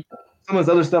some of this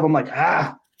other stuff, I'm like,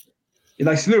 and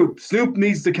like Snoop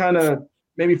needs to kind of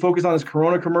maybe focus on his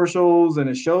Corona commercials and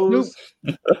his shows.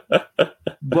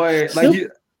 But like,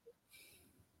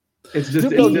 it's just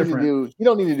different. You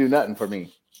don't need to do nothing for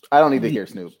me. I don't need to hear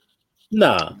Snoop.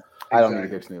 Nah, I don't need to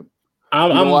hear Snoop. You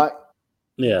know what?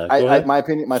 Yeah, my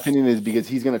opinion is because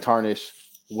he's going to tarnish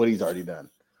what he's already done.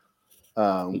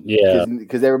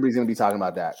 Because everybody's going to be talking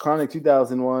about that. Chronic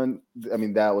 2001. I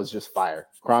mean, that was just fire.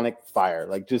 Chronic fire.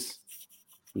 Like just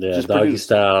Doggy produce.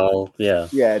 Style.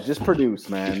 Yeah, just produce,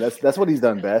 man. That's what he's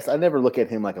done best. I never look at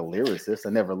him like a lyricist. I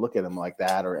never look at him like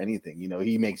that or anything.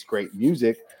 He makes great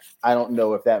music. I don't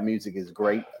know if that music is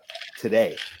great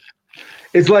today.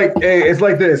 It's like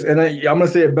this, and I'm gonna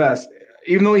say it best.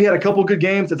 Even though he had a couple good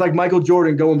games, it's like Michael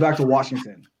Jordan going back to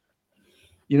Washington.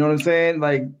 You know what I'm saying?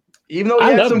 Like, even though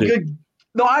he had some good,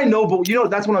 no, I know, but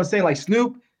that's what I'm saying. Like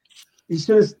Snoop, he's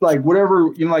just like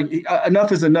whatever. Like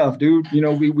enough is enough, dude.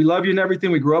 We love you and everything.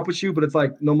 We grew up with you, but it's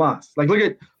like no mas. Like look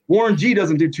at Warren G.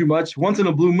 Doesn't do too much. Once in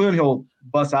a blue moon, he'll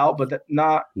bust out, but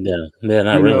not. Yeah,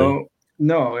 not really.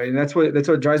 No, and that's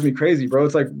what drives me crazy, bro.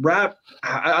 It's like rap.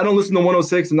 I don't listen to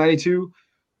 106 and 92.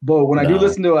 But when I do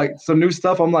listen to like some new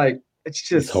stuff, I'm like,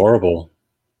 it's horrible.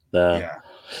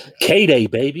 K-Day,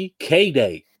 baby.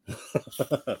 K-Day.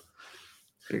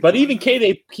 But even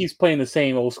K-Day keeps playing the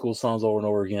same old school songs over and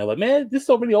over again. I'm like, man, there's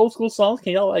so many old school songs.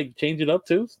 Can y'all like change it up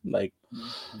too? Like,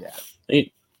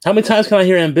 how many times can I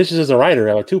hear "Ambitious" as a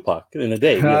writer like Tupac in a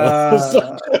day? It's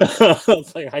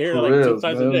like I hear it like 2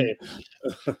 times a day.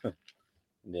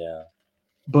 Yeah.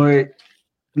 But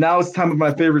now it's time for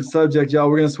my favorite subject, y'all.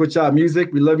 We're gonna switch out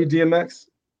music. We love you, DMX.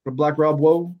 For Black Rob,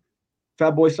 whoa,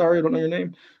 Fat Boy. Sorry, I don't know your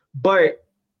name. But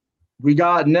we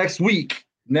got next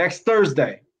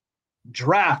Thursday,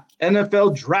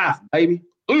 NFL draft, baby.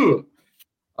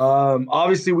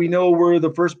 Obviously, we know where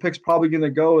the first pick's probably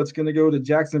gonna go. It's gonna go to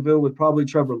Jacksonville with probably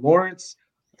Trevor Lawrence.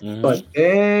 But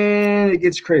then it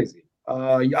gets crazy.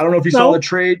 I don't know if you saw the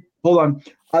trade. Hold on.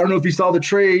 I don't know if you saw the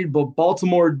trade, but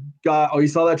Baltimore you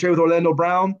saw that trade with Orlando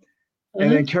Brown,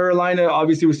 and then Carolina,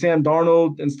 obviously with Sam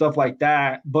Darnold and stuff like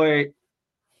that. But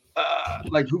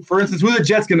for instance, who are the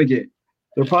Jets going to get?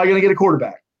 They're probably going to get a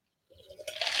quarterback.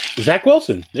 Zach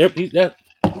Wilson. The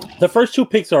first 2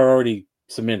 picks are already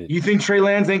submitted. You think Trey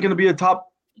Lance ain't going to be a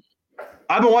top?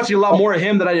 I've been watching a lot more of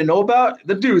him that I didn't know about.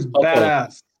 The dude's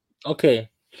badass. Okay.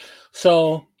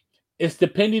 So it's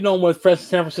depending on what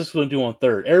San Francisco will do on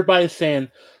third. Everybody's saying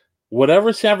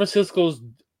whatever San Francisco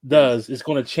does is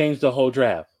going to change the whole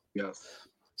draft. Yes.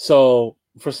 So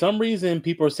for some reason,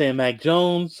 people are saying Mac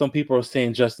Jones. Some people are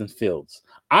saying Justin Fields.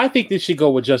 I think they should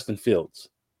go with Justin Fields.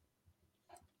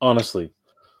 Honestly.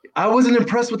 I wasn't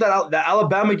impressed with that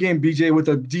Alabama game, BJ, with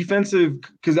the defensive,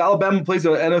 because Alabama plays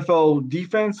an NFL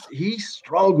defense. He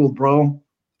struggled, bro.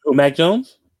 Who, Mac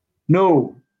Jones?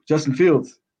 No, Justin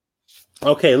Fields.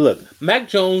 Okay, look, Mac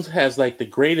Jones has like the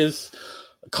greatest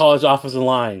college offensive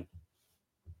line.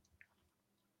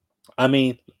 I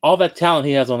mean, all that talent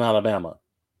he has on Alabama.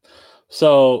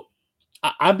 So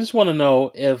I just want to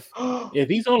know if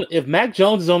Mac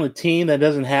Jones is on a team that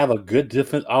doesn't have a good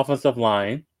different offensive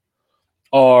line,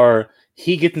 or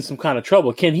he gets in some kind of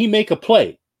trouble, can he make a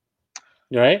play?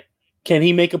 Right? Can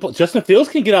he make a play? Justin Fields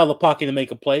can get out of the pocket and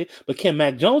make a play, but can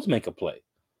Mac Jones make a play?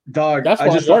 Dog, that's what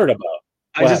I'm worried about.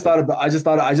 I just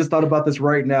thought about this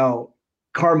right now.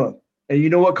 Karma. And you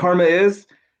know what karma is?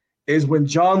 Is when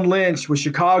John Lynch with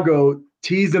Chicago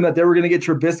teased them that they were going to get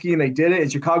Trubisky, and they did it.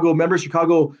 And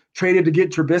Chicago traded to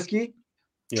get Trubisky.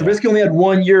 Yeah. Trubisky only had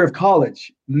 1 year of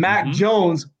college. Mac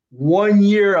Jones, 1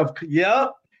 year of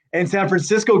and San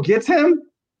Francisco gets him.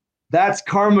 That's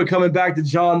karma coming back to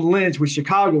John Lynch with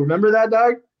Chicago. Remember that,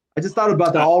 dog? I just thought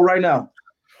about that all right now.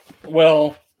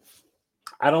 Well,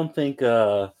 I don't think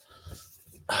I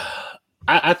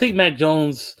think Mac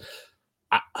Jones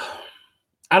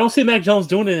I don't see Mac Jones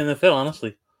doing it in the NFL,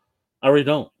 honestly. I really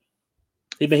don't.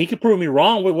 He could prove me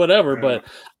wrong with whatever, but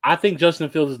I think Justin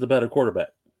Fields is the better quarterback.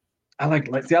 I like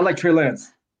Trey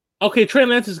Lance. Okay, Trey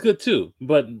Lance is good too,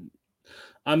 but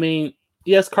I mean,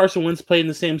 yes, Carson Wentz played in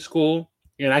the same school,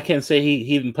 and I can't say he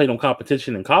even played on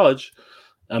competition in college.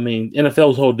 I mean,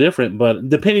 NFL is whole different, but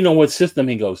depending on what system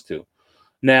he goes to.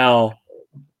 Now,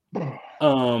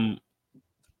 I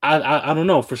don't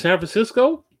know. For San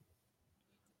Francisco,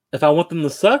 if I want them to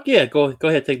suck, yeah, go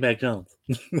ahead, take Mac Jones.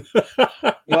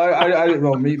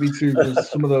 Well, me too. There's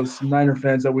some of those Niner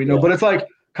fans that we know, but it's like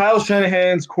Kyle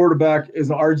Shanahan's quarterback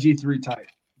is an RG3 type,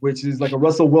 which is like a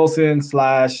Russell Wilson /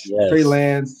 Trey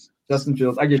Lance, Justin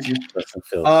Fields. I get you. Justin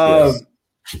Fields. Yes.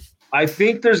 I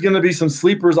think there's going to be some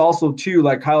sleepers also too,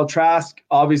 like Kyle Trask.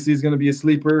 Obviously, is going to be a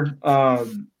sleeper.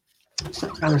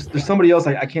 There's somebody else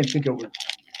I can't think of.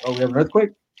 Oh, we have an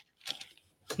earthquake?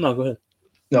 No, go ahead.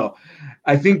 No,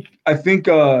 I think I'm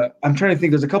trying to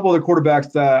think. There's a couple other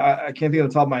quarterbacks that I can't think of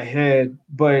the top of my head,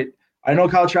 but I know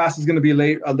Kyle Trask is going to be a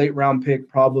late round pick,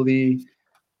 probably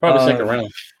second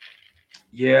round.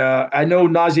 Yeah, I know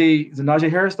Najee. Is it Najee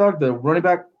Harris, dog, the running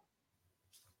back?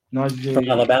 Najee from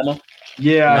Alabama.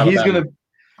 Yeah,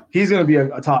 he's gonna be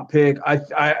a top pick.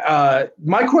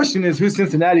 My question is, who's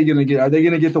Cincinnati gonna get? Are they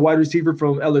gonna get the wide receiver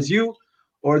from LSU,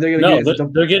 or are they gonna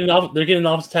they're getting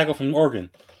offensive tackle from Oregon.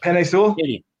 Penei Sewell?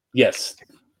 Yes,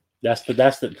 that's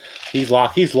the he's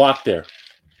locked there,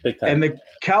 big time. And the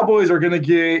Cowboys are gonna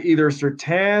get either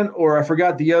Surtain or I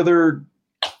forgot the other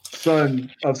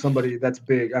son of somebody that's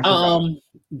big.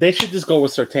 They should just go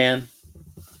with Surtain.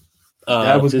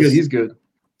 That was good. He's good.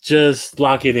 Just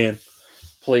lock it in,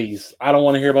 please. I don't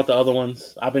want to hear about the other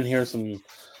ones. I've been hearing some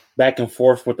back and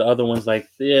forth with the other ones. Like,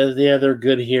 yeah, they're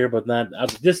good here, but not.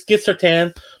 Just get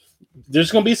Surtain.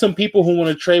 There's going to be some people who want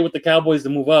to trade with the Cowboys to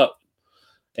move up.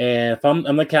 And if I'm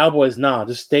the Cowboys,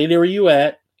 just stay there where you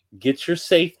at. Get your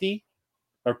safety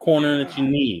or corner that you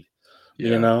need.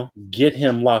 Yeah. Get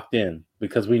him locked in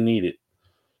because we need it.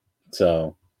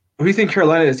 So, who do you think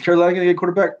Carolina is? Carolina going to get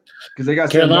quarterback? Because they got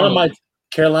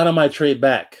Carolina might trade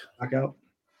back. Knockout.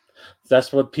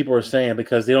 That's what people are saying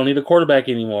because they don't need a quarterback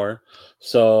anymore.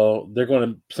 So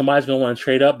somebody's going to want to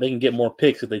trade up. They can get more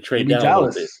picks if they trade down a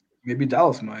little bit. Maybe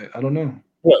Dallas might. I don't know.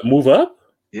 What, move up?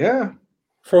 Yeah.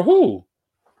 For who?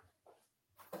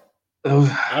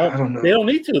 I don't know. They don't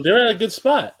need to. They're at a good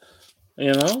spot.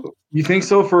 You think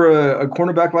so for a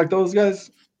cornerback like those guys?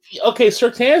 Okay,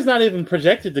 Surtain's not even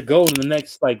projected to go in the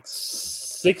next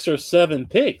 6 or 7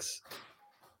 picks.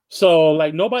 So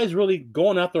nobody's really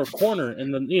going after a corner,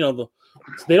 and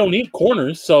they don't need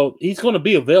corners, so he's going to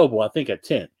be available, I think, at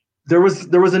 10. There was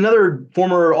another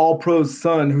former All-Pro's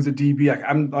son who's a DB. I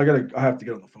have to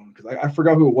get on the phone because I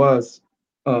forgot who it was.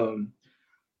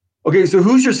 Okay, so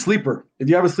who's your sleeper? Do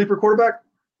you have a sleeper quarterback?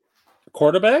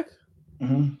 Quarterback?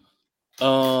 Mm-hmm.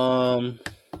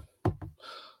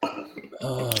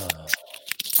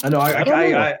 I know.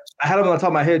 I had him on the top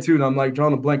of my head too, and I'm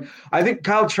drawing a blank. I think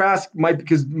Kyle Trask might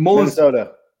because Mullins.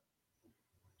 Minnesota.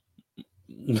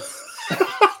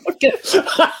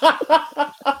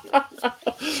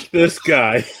 This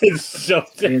guy is so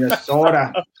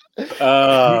Minnesota.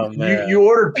 Oh man! You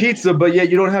ordered pizza, but yet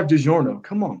you don't have DiGiorno.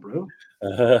 Come on, bro.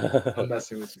 I'm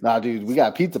messing with you. Nah, dude, we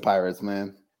got Pizza Pirates,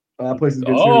 man. That place is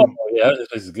good too. Yeah, this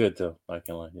place is good too. I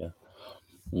can't lie.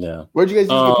 Yeah. Where'd you guys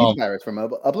get Pizza Pirates from?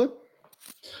 Upland?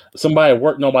 Somebody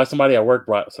at work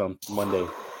brought some one day.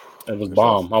 It was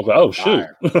bomb. I was like, oh shoot.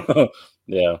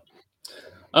 Yeah.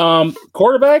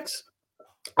 Quarterbacks?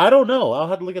 I don't know. I'll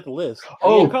have to look at the list.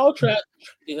 Oh, Kyle Trask.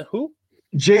 Who?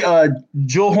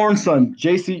 Joe Horn's son,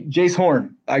 Jace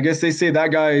Horn. I guess they say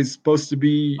that guy is supposed to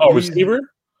be. Oh, receiver?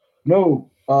 No,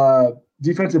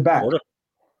 defensive back.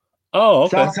 Oh,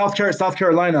 okay. South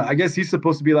Carolina. I guess he's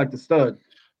supposed to be like the stud.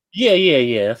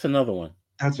 Yeah. That's another one.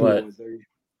 That's what it was.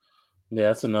 Yeah,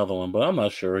 that's another one, but I'm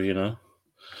not sure. You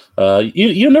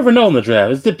never know in the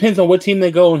draft. It depends on what team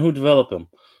they go and who developed them.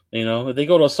 If they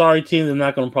go to a sorry team,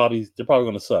 they're probably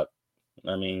going to suck.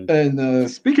 I mean,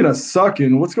 and speaking of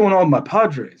sucking, what's going on with my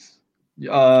Padres?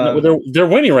 They're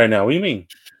winning right now. What do you mean?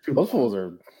 Those fools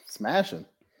are smashing.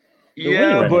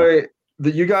 Yeah, but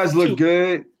you guys look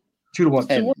good. 2-1.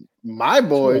 And my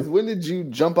boys, when did you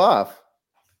jump off?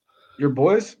 Your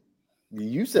boys?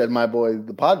 You said my boy,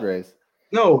 the Padres.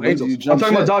 No, Angels. I'm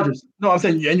talking about Dodgers. No, I'm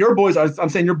saying, and your boys. I'm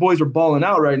saying your boys are balling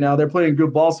out right now. They're playing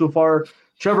good ball so far.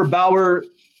 Trevor Bauer,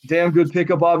 damn good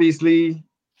pickup, obviously.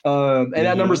 And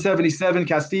at number 77,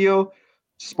 Castillo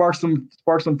sparked some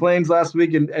flames last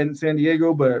week in San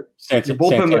Diego, but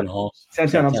Santana Holmes.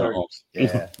 Santana, I'm sorry. Holmes.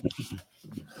 Yeah.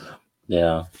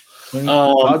 Yeah.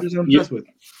 Dodgers I'm impressed with.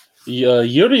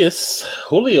 Urias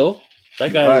Julio.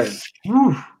 That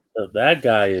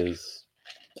guy is.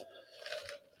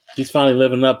 He's finally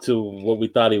living up to what we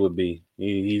thought he would be.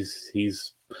 He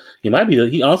might be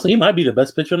the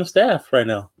best pitcher on the staff right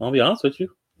now. I'll be honest with you.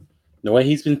 The way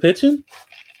he's been pitching,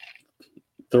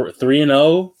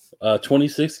 3-0,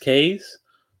 26 Ks.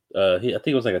 I think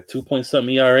it was like a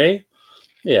 2-point-something ERA.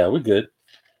 Yeah, we're good.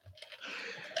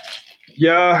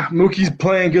 Yeah, Mookie's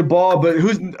playing good ball, but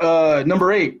who's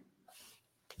number 8?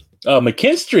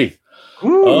 McKinstry.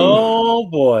 Ooh. Oh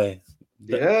boy.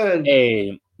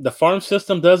 Yeah. The farm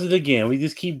system does it again. We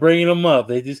just keep bringing them up.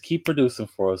 They just keep producing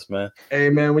for us, man.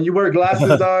 Hey, man, when you wear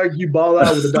glasses, dog, you ball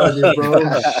out with the Dodgers,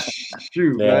 bro.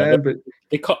 Shoot, man. But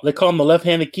they call him the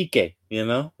left-handed Kike. You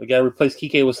know, we got to replace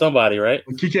Kike with somebody, right?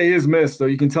 Kike is missed, so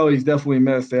you can tell he's definitely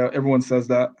missed. Yeah, everyone says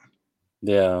that.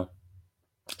 Yeah,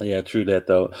 true that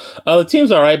though. The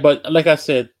team's all right, but like I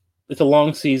said, it's a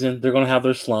long season. They're going to have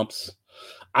their slumps.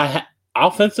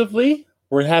 Offensively,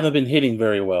 we haven't been hitting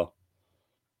very well.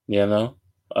 You know.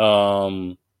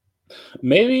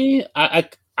 Maybe I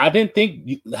didn't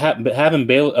think having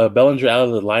Bellinger out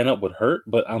of the lineup would hurt,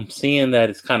 but I'm seeing that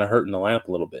it's kind of hurting the lineup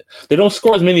a little bit. They don't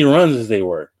score as many runs as they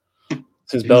were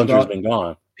since Bellinger's been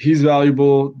gone. He's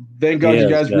valuable. Thank God you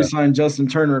guys re-signed Justin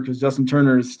Turner, because Justin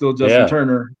Turner is still Justin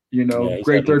Turner. You know,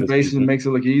 great third baseman, makes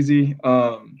it look easy.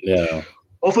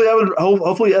 Hopefully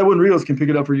Edwin Rios can pick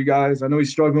it up for you guys. I know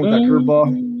he's struggling with that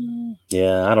curveball.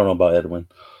 Yeah, I don't know about Edwin.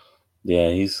 Yeah,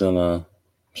 he's gonna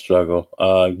struggle.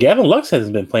 Gavin Lux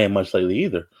hasn't been playing much lately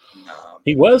either.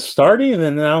 He was starting, and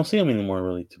then I don't see him anymore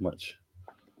really too much.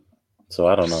 So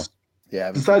I don't know.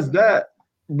 Yeah. Besides that,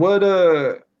 what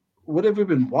have we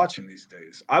been watching these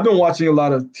days? I've been watching a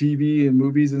lot of TV and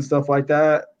movies and stuff like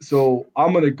that. So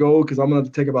I'm gonna go because I'm gonna have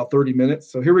to take about 30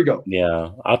 minutes. So here we go.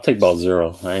 Yeah, I'll take about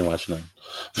 0. I ain't watching them.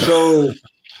 So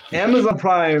Amazon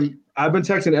Prime. I've been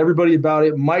texting everybody about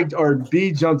it. Mike or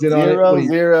B jumped in on it. 0.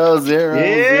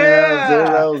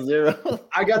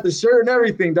 I got the shirt and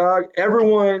everything, dog.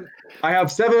 Everyone, I have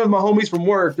 7 of my homies from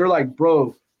work. They're like,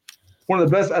 bro, one of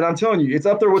the best. And I'm telling you, it's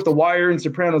up there with The Wire and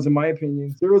Sopranos, in my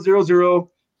opinion.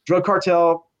 000, Drug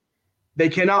Cartel. They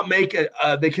cannot make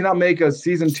a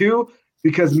season 2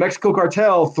 because Mexico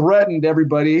Cartel threatened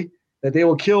everybody that they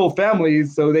will kill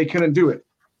families, so they couldn't do it.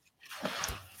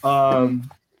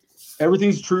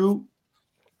 Everything's true.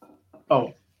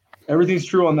 Everything's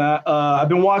true on that. I've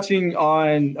been watching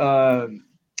on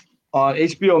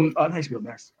HBO, not HBO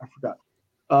Max. I forgot.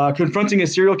 Confronting a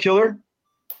Serial Killer.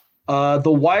 The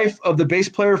wife of the bass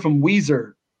player from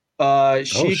Weezer.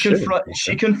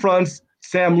 She confronts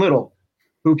Sam Little,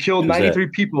 who killed 93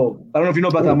 people. I don't know if you know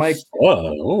about that, Mike.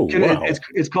 Wow.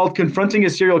 It's called Confronting a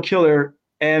Serial Killer,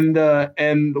 and the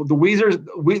band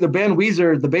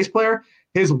Weezer, the bass player.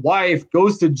 His wife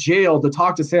goes to jail to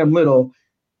talk to Sam Little.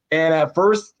 And at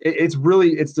first,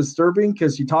 it's disturbing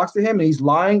because she talks to him and he's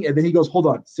lying. And then he goes, hold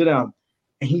on, sit down.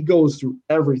 And he goes through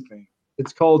everything.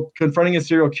 It's called Confronting a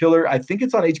Serial Killer. I think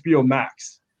it's on HBO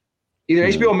Max. Either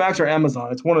HBO Max or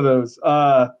Amazon. It's one of those.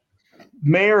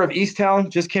 Mayor of Easttown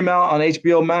just came out on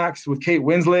HBO Max with Kate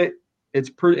Winslet. It's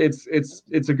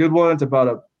a good one. It's about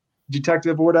a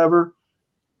detective or whatever.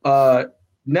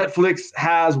 Netflix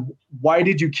has Why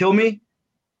Did You Kill Me?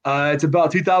 It's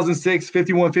about 2006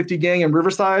 5150 gang in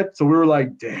Riverside. So we were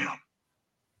like, damn.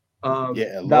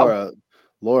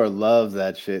 Laura loves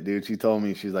that shit, dude. She told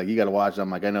me, she's like, you got to watch it. I'm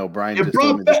like, I know. Brian just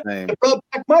told me the same. It brought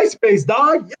back MySpace,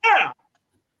 dog. Yeah.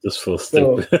 This feels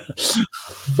stupid.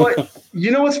 But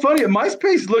you know what's funny?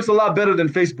 MySpace looks a lot better than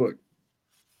Facebook.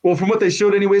 Well, from what they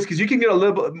showed anyways, because you can get a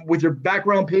little with your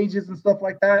background pages and stuff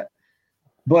like that.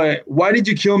 But Why Did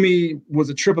You Kill Me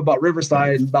was a trip about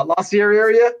Riverside and about La Sierra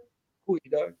area.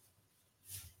 Dog.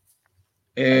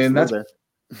 And that's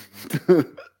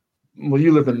well,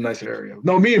 you live in a nicer area.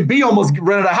 No, me and B almost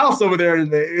rented a house over there.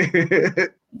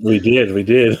 We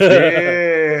did.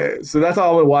 Yeah. So that's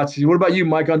all I'm watching. What about you,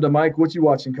 Mike? Under Mike, what you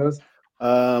watching, cuz?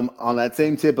 On that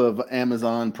same tip of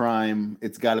Amazon Prime,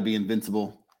 it's got to be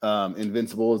Invincible.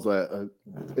 Invincible is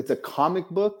it's a comic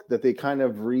book that they kind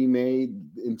of remade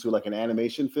into like an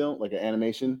animation film, like an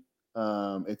animation.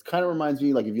 It kind of reminds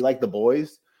me, like if you like The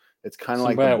Boys, It's kind of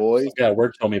like The Boys. Yeah,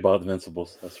 work told me about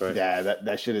Invincibles. That's right. Yeah,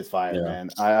 that shit is fire, man.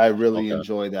 I really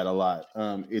enjoy that a lot.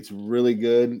 It's really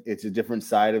good. It's a different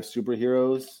side of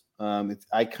superheroes.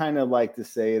 I kind of like to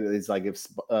say that it's like if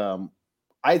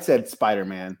I said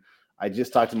Spider-Man. I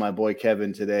just talked to my boy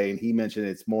Kevin today, and he mentioned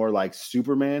it's more like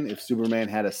Superman. If Superman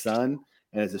had a son,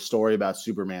 and it's a story about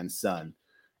Superman's son,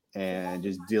 and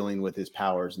just dealing with his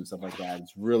powers and stuff like that.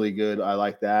 It's really good. I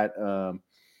like that. And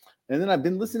then I've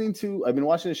been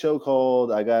watching a show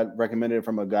called, I got recommended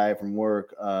from a guy from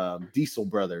work, Diesel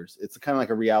Brothers. It's kind of like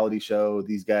a reality show.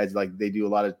 These guys, like, they do a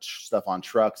lot of stuff on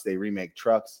trucks. They remake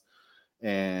trucks.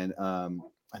 And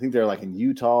I think they're like in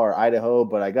Utah or Idaho,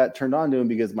 but I got turned on to him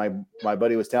because my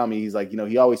buddy was telling me, he's like,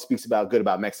 he always speaks good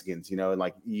about Mexicans, and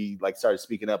like he like started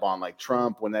speaking up on like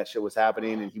Trump when that shit was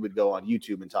happening, and he would go on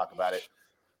YouTube and talk about it.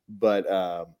 But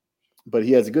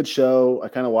he has a good show. I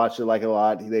kind of watch it like a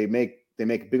lot. They make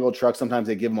big old trucks. Sometimes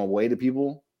they give them away to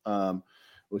people,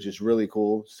 which is really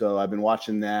cool. So I've been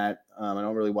watching that. I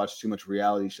don't really watch too much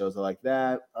reality shows. I like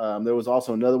that. There was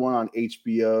also another one on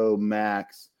HBO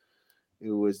Max. It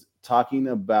was talking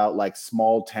about like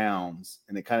small towns,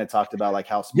 and it kind of talked about like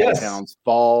how small towns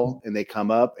fall and they come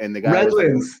up. And the guy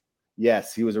Redlands.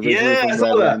 Yes, he was originally from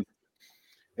Redlands.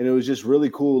 And it was just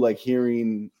really cool, like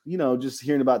hearing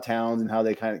about towns and how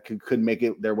they kind of could make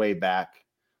it their way back.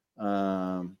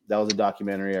 That was a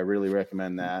documentary. I really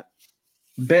recommend that.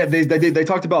 They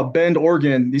talked about Bend,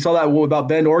 Oregon. You saw that about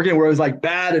Bend, Oregon, where it was like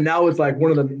bad, and now it's like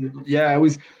one of the it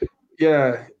was.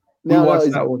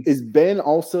 Now, is Bend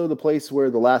also the place where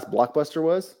the last Blockbuster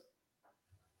was?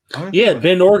 Yeah,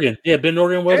 Bend, Oregon. Yeah, Bend,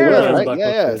 Oregon was right?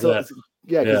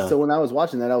 Yeah. So when I was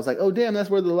watching that, I was like, oh damn, that's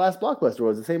where the last Blockbuster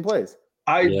was. The same place.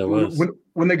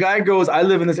 When the guy goes, I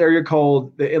live in this area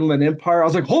called the Inland Empire. I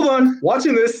was like, hold on,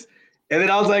 watching this. And then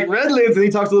I was like, Redlands, and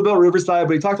he talks a little about Riverside,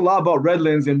 but he talked a lot about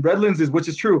Redlands, and Redlands which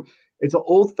is true. It's an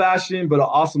old-fashioned but an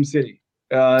awesome city.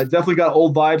 Definitely got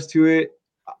old vibes to it.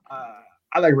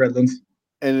 I like Redlands.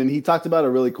 And then he talked about a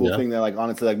really cool thing that, like,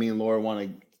 honestly, like me and Laura want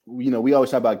to, we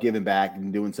always talk about giving back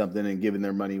and doing something and giving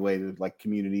their money away to like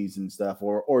communities and stuff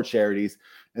or charities.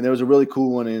 And there was a really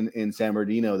cool one in San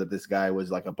Bernardino that this guy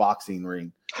was like a boxing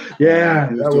ring. Yeah.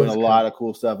 He was doing a lot of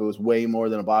cool stuff. It was way more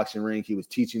than a boxing ring. He was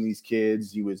teaching these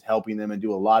kids. He was helping them and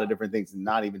do a lot of different things, and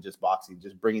not even just boxing,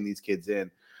 just bringing these kids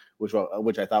in, which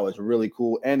I thought was really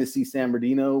cool. And to see San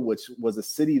Bernardino, which was a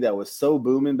city that was so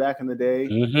booming back in the day.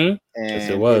 Mm-hmm.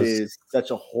 And yes, it is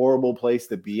such a horrible place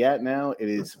to be at now. It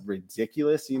is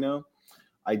ridiculous,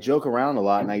 I joke around a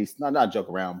lot, and I used not joke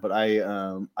around, but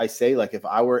I say, like, if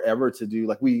I were ever to do,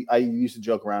 like, I used to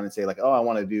joke around and say, like, oh, I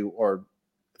want to do or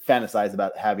fantasize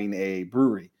about having a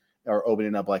brewery or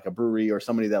opening up like a brewery, or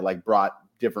somebody that like brought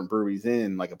different breweries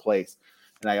in like a place.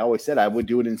 And I always said I would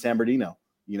do it in San Bernardino.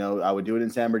 I would do it in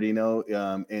San Bernardino,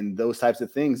 and those types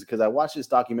of things, because I watched this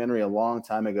documentary a long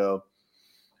time ago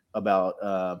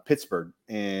about Pittsburgh,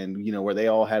 and where they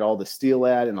all had all the steel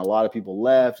at, and a lot of people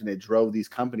left, and it drove these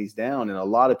companies down, and a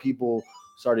lot of people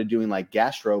started doing like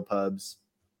gastropubs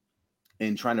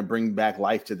and trying to bring back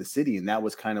life to the city, and that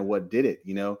was kind of what did it.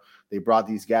 They brought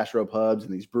these gastropubs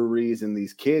and these breweries, and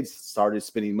these kids started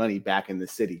spending money back in the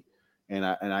city, and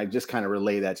I just kind of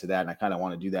relay that to that, and I kind of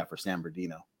want to do that for San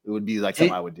Bernardino. It would be like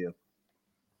something I would do.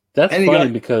 That's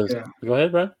funny because go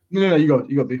ahead, Brian. No, you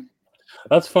go, B.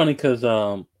 That's funny because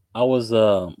I was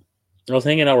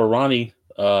hanging out with Ronnie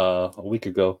a week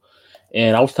ago,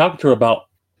 and I was talking to her about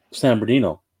San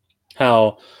Bernardino.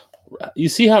 How you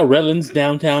see how Redlands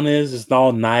downtown is? It's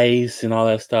all nice and all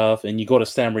that stuff, and you go to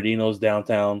San Bernardino's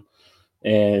downtown,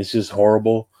 and it's just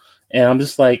horrible. And I'm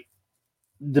just like,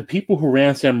 the people who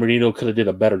ran San Bernardino could have did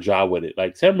a better job with it.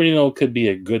 Like, San Bernardino could be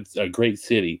a great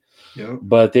city,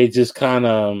 but they just kind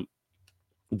of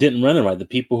didn't run it right. The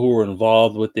people who were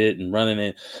involved with it and running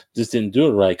it just didn't do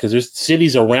it right, because there's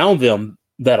cities around them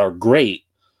that are great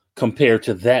compared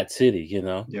to that city,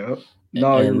 Yeah.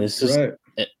 No, and it's just right.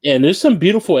 And there's some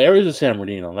beautiful areas of San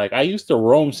Bernardino. Like, I used to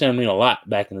roam San Bernardino a lot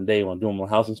back in the day when doing my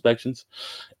house inspections,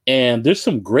 and there's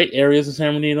some great areas in San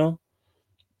Bernardino,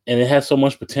 and it has so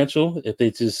much potential if they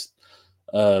just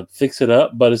fix it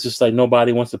up. But it's just like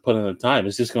nobody wants to put in the time.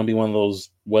 It's just going to be one of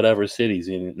those whatever cities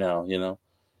in it now,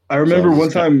 I remember one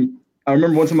time I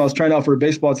was trying out for a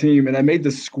baseball team, and I made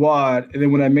the squad. And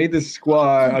then when I made this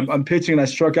squad, I'm pitching, and I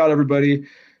struck out everybody.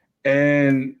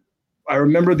 And I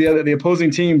remember the opposing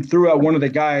team threw out one of the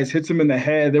guys, hits him in the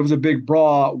head. There was a big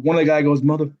brawl. One of the guys goes, I'm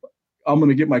going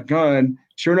to get my gun.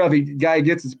 Sure enough, the guy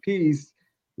gets his piece.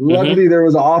 Luckily, there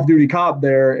was an off-duty cop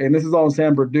there, and this is all in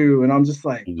San Bernardino. And I'm just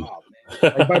like, oh,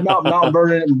 man. Like by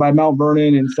Mount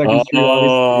Vernon and 2nd Street.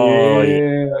 Oh,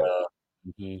 yeah.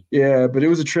 Yeah, but it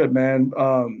was a trip, man.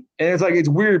 And it's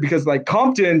weird because like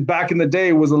Compton back in the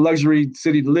day was a luxury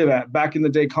city to live at. Back in the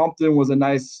day, Compton was a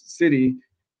nice city.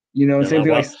 You know, Yeah, same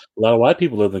thing like a lot of white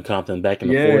people lived in Compton back in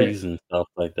the yeah. 40s and stuff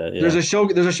like that. Yeah. There's a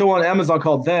show on Amazon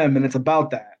called Them, and it's about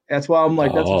that. That's why I'm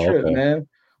like, that's a trip, okay. man.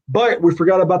 But we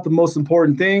forgot about the most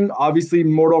important thing. Obviously,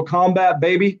 Mortal Kombat,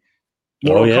 baby.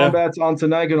 Mortal Kombat's on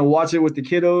tonight. Gonna watch it with the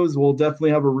kiddos. We'll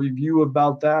definitely have a review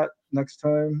about that next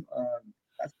time.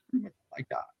 That's pretty much like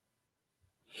that.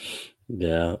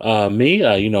 Yeah. Me,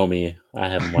 you know me. I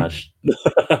haven't watched.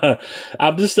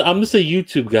 I'm just a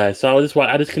YouTube guy, so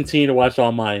I just continue to watch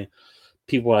all my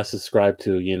people I subscribe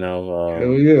to. You know.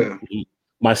 Hell yeah.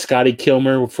 My Scotty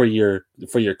Kilmer for your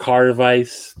car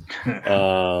advice.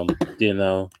 You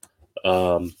know.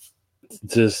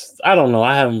 Just I don't know.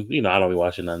 I haven't. I don't be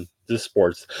watching none. Just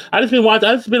sports. I just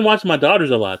been watching my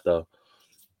daughters a lot though.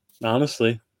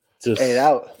 Honestly. Just hey,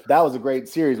 that was a great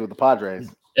series with the Padres.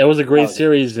 It was a great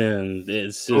series, and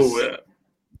it's just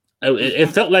it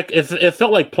felt like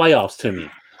playoffs to me.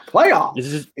 Playoffs.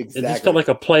 It just felt like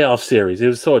a playoff series.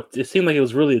 It seemed like it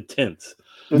was really intense.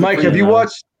 Mike, have you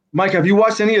watched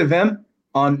any of them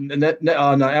on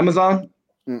Amazon?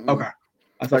 Mm-mm. Okay.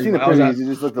 I've seen the previews. It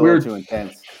just looked a little too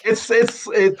intense.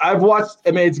 I've watched.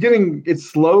 I mean, it's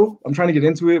slow. I'm trying to get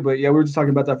into it, but yeah, we were just talking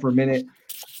about that for a minute.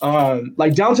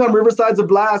 Like downtown Riverside's a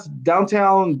blast.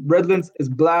 Downtown Redlands is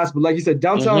blast, but like you said,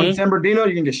 downtown San Bernardino,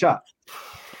 you can get shot.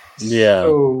 Yeah.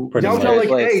 So downtown,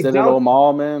 Citadel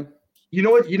Mall, man. You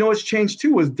know what's changed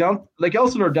too was down like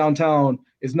Elsinore downtown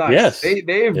is nice. Yes. It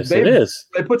is.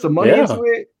 They put some money into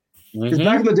it. Because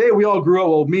back in the day, we all grew up.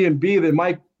 Well, me and B, then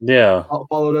Mike. Yeah.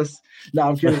 Followed us. No,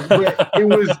 I'm kidding. But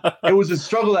it was a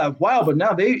struggle at a while, but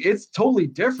now it's totally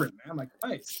different, man. I'm like,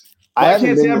 nice. I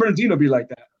can't San Bernardino be like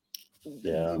that.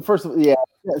 Yeah. First of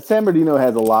all, San Bernardino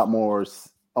has a lot more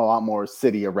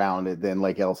city around it than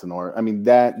like Elsinore. I mean,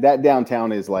 that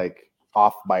downtown is like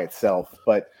off by itself.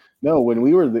 But no, when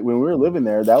we were living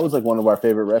there, that was like one of our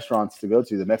favorite restaurants to go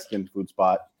to, the Mexican food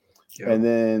spot. Yep.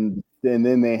 And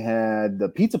then they had the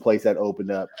pizza place that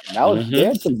opened up. And that was they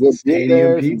had some good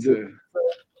Stadium pizza.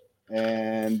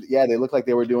 And yeah, they looked like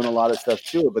they were doing a lot of stuff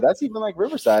to it. But that's even like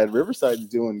Riverside. Riverside's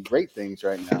doing great things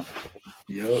right now.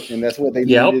 Yep. And that's what they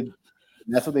needed.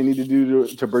 That's what they need to do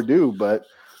to Purdue, but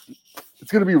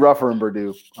it's going to be rougher in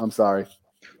Purdue. I'm sorry.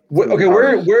 Okay,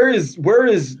 where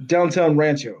is downtown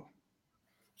Rancho?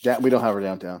 We don't have a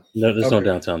downtown. No, there's no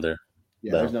downtown there.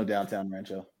 Yeah, there's no downtown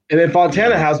Rancho. And then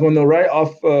Fontana has one though, right?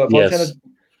 Off Fontana. Yes.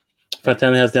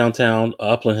 Fontana has downtown.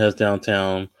 Upland has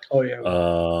downtown. Oh yeah.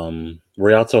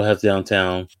 Rialto has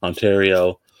downtown.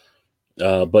 Ontario.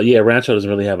 But yeah, Rancho doesn't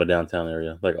really have a downtown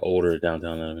area, like an older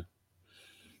downtown area.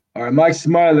 All right, Mike's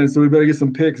smiling, so we better get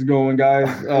some picks going, guys.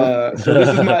 So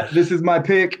this is my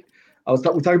pick. We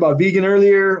talked about vegan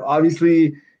earlier.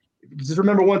 Obviously, just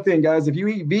remember one thing, guys. If you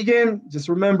eat vegan, just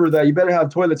remember that you better have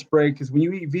toilet spray because when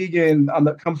you eat vegan,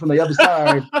 comes from the other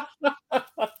side.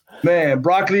 Man,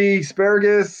 broccoli,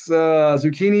 asparagus,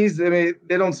 zucchinis. I mean,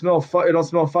 they don't smell. It don't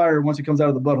smell fire once it comes out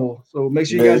of the butthole. So make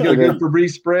sure you guys get a good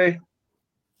Febreze spray.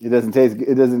 It doesn't taste.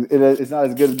 It's not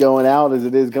as good going out as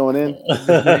it is going in.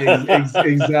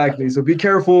 Exactly. So be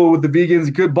careful with the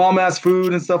vegans. Good bomb ass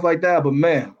food and stuff like that. But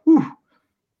man,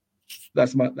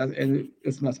 that's my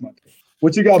pick.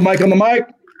 What you got, Mike, on the mic?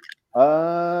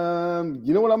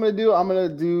 You know what I'm gonna do? I'm gonna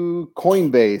do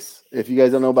Coinbase. If you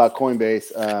guys don't know about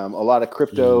Coinbase, a lot of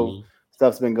crypto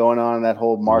stuff's been going on in that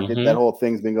whole market. That whole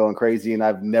thing's been going crazy, and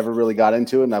I've never really got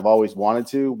into it, and I've always wanted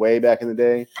to. Way back in the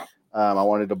day. I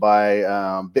wanted to buy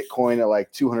Bitcoin at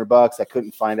like $200. I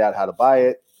couldn't find out how to buy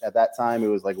it at that time. It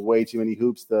was like way too many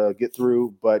hoops to get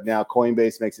through. But now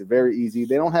Coinbase makes it very easy.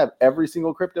 They don't have every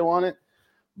single crypto on it,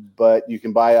 but you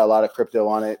can buy a lot of crypto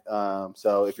on it.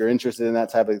 So if you're interested in that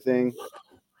type of thing,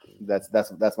 that's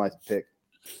my pick.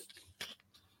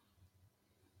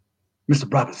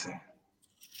 Mr. Robinson.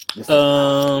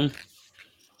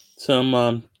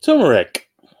 Some turmeric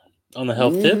on the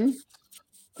health tip.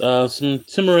 Some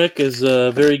turmeric is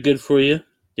very good for you.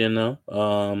 You know,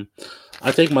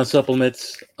 I take my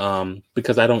supplements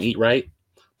because I don't eat right,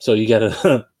 so you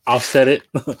gotta offset it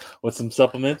with some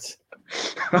supplements.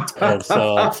 And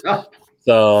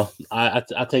so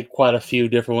I take quite a few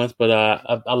different ones, but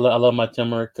I love my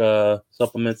turmeric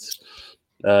supplements.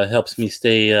 Helps me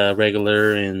stay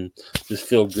regular and just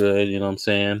feel good. You know what I'm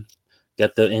saying?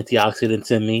 Got the antioxidants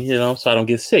in me, you know, so I don't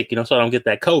get sick. You know, so I don't get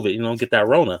that COVID. You know, get that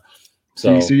Rona.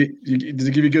 So does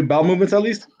it give you good bowel movements at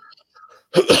least?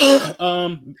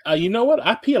 You know what?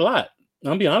 I pee a lot.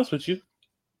 I'll be honest with you.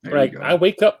 Like I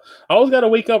wake up, I always gotta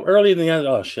wake up early, and then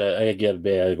oh shit, I gotta get out of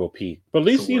bed, I gotta go pee. But at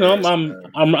least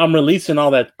I'm releasing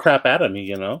all that crap out of me,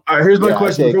 you know. All right, here's my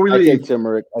question before we leave. I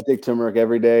take turmeric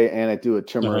every day, and I do a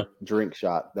turmeric drink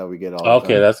shot that we get all.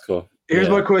 Okay, that's cool. Here's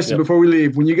my question before we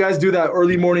leave. When you guys do that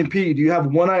early morning pee, do you have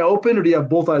one eye open or do you have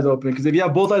both eyes open? Because if you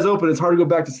have both eyes open, it's hard to go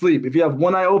back to sleep. If you have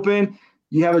one eye open,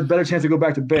 you have a better chance to go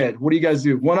back to bed. What do you guys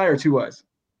do? One eye or two eyes?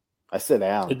 I sit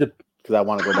down because I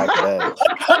want to go back to bed.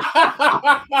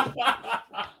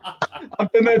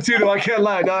 I've done that too, though. I can't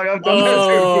lie, dog. I've done that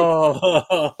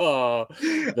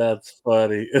too. That's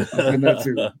funny. I've done that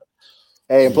too.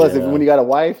 Hey, and plus, if when you got a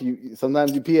wife,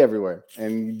 sometimes you pee everywhere.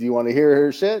 And do you want to hear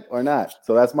her shit or not?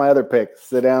 So that's my other pick.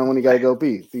 Sit down when you got to go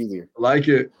pee. It's easier. Like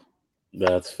it.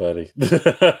 That's funny.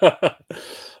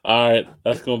 All right,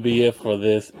 that's gonna be it for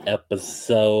this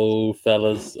episode,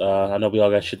 fellas. I know we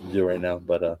all got shit to do right now,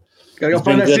 but gotta go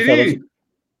find that CD. Fellas.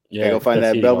 Yeah, go find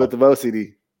that Velvet DeVoe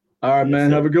CD. All right,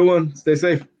 man. Have a good one. Stay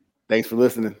safe. Thanks for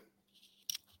listening.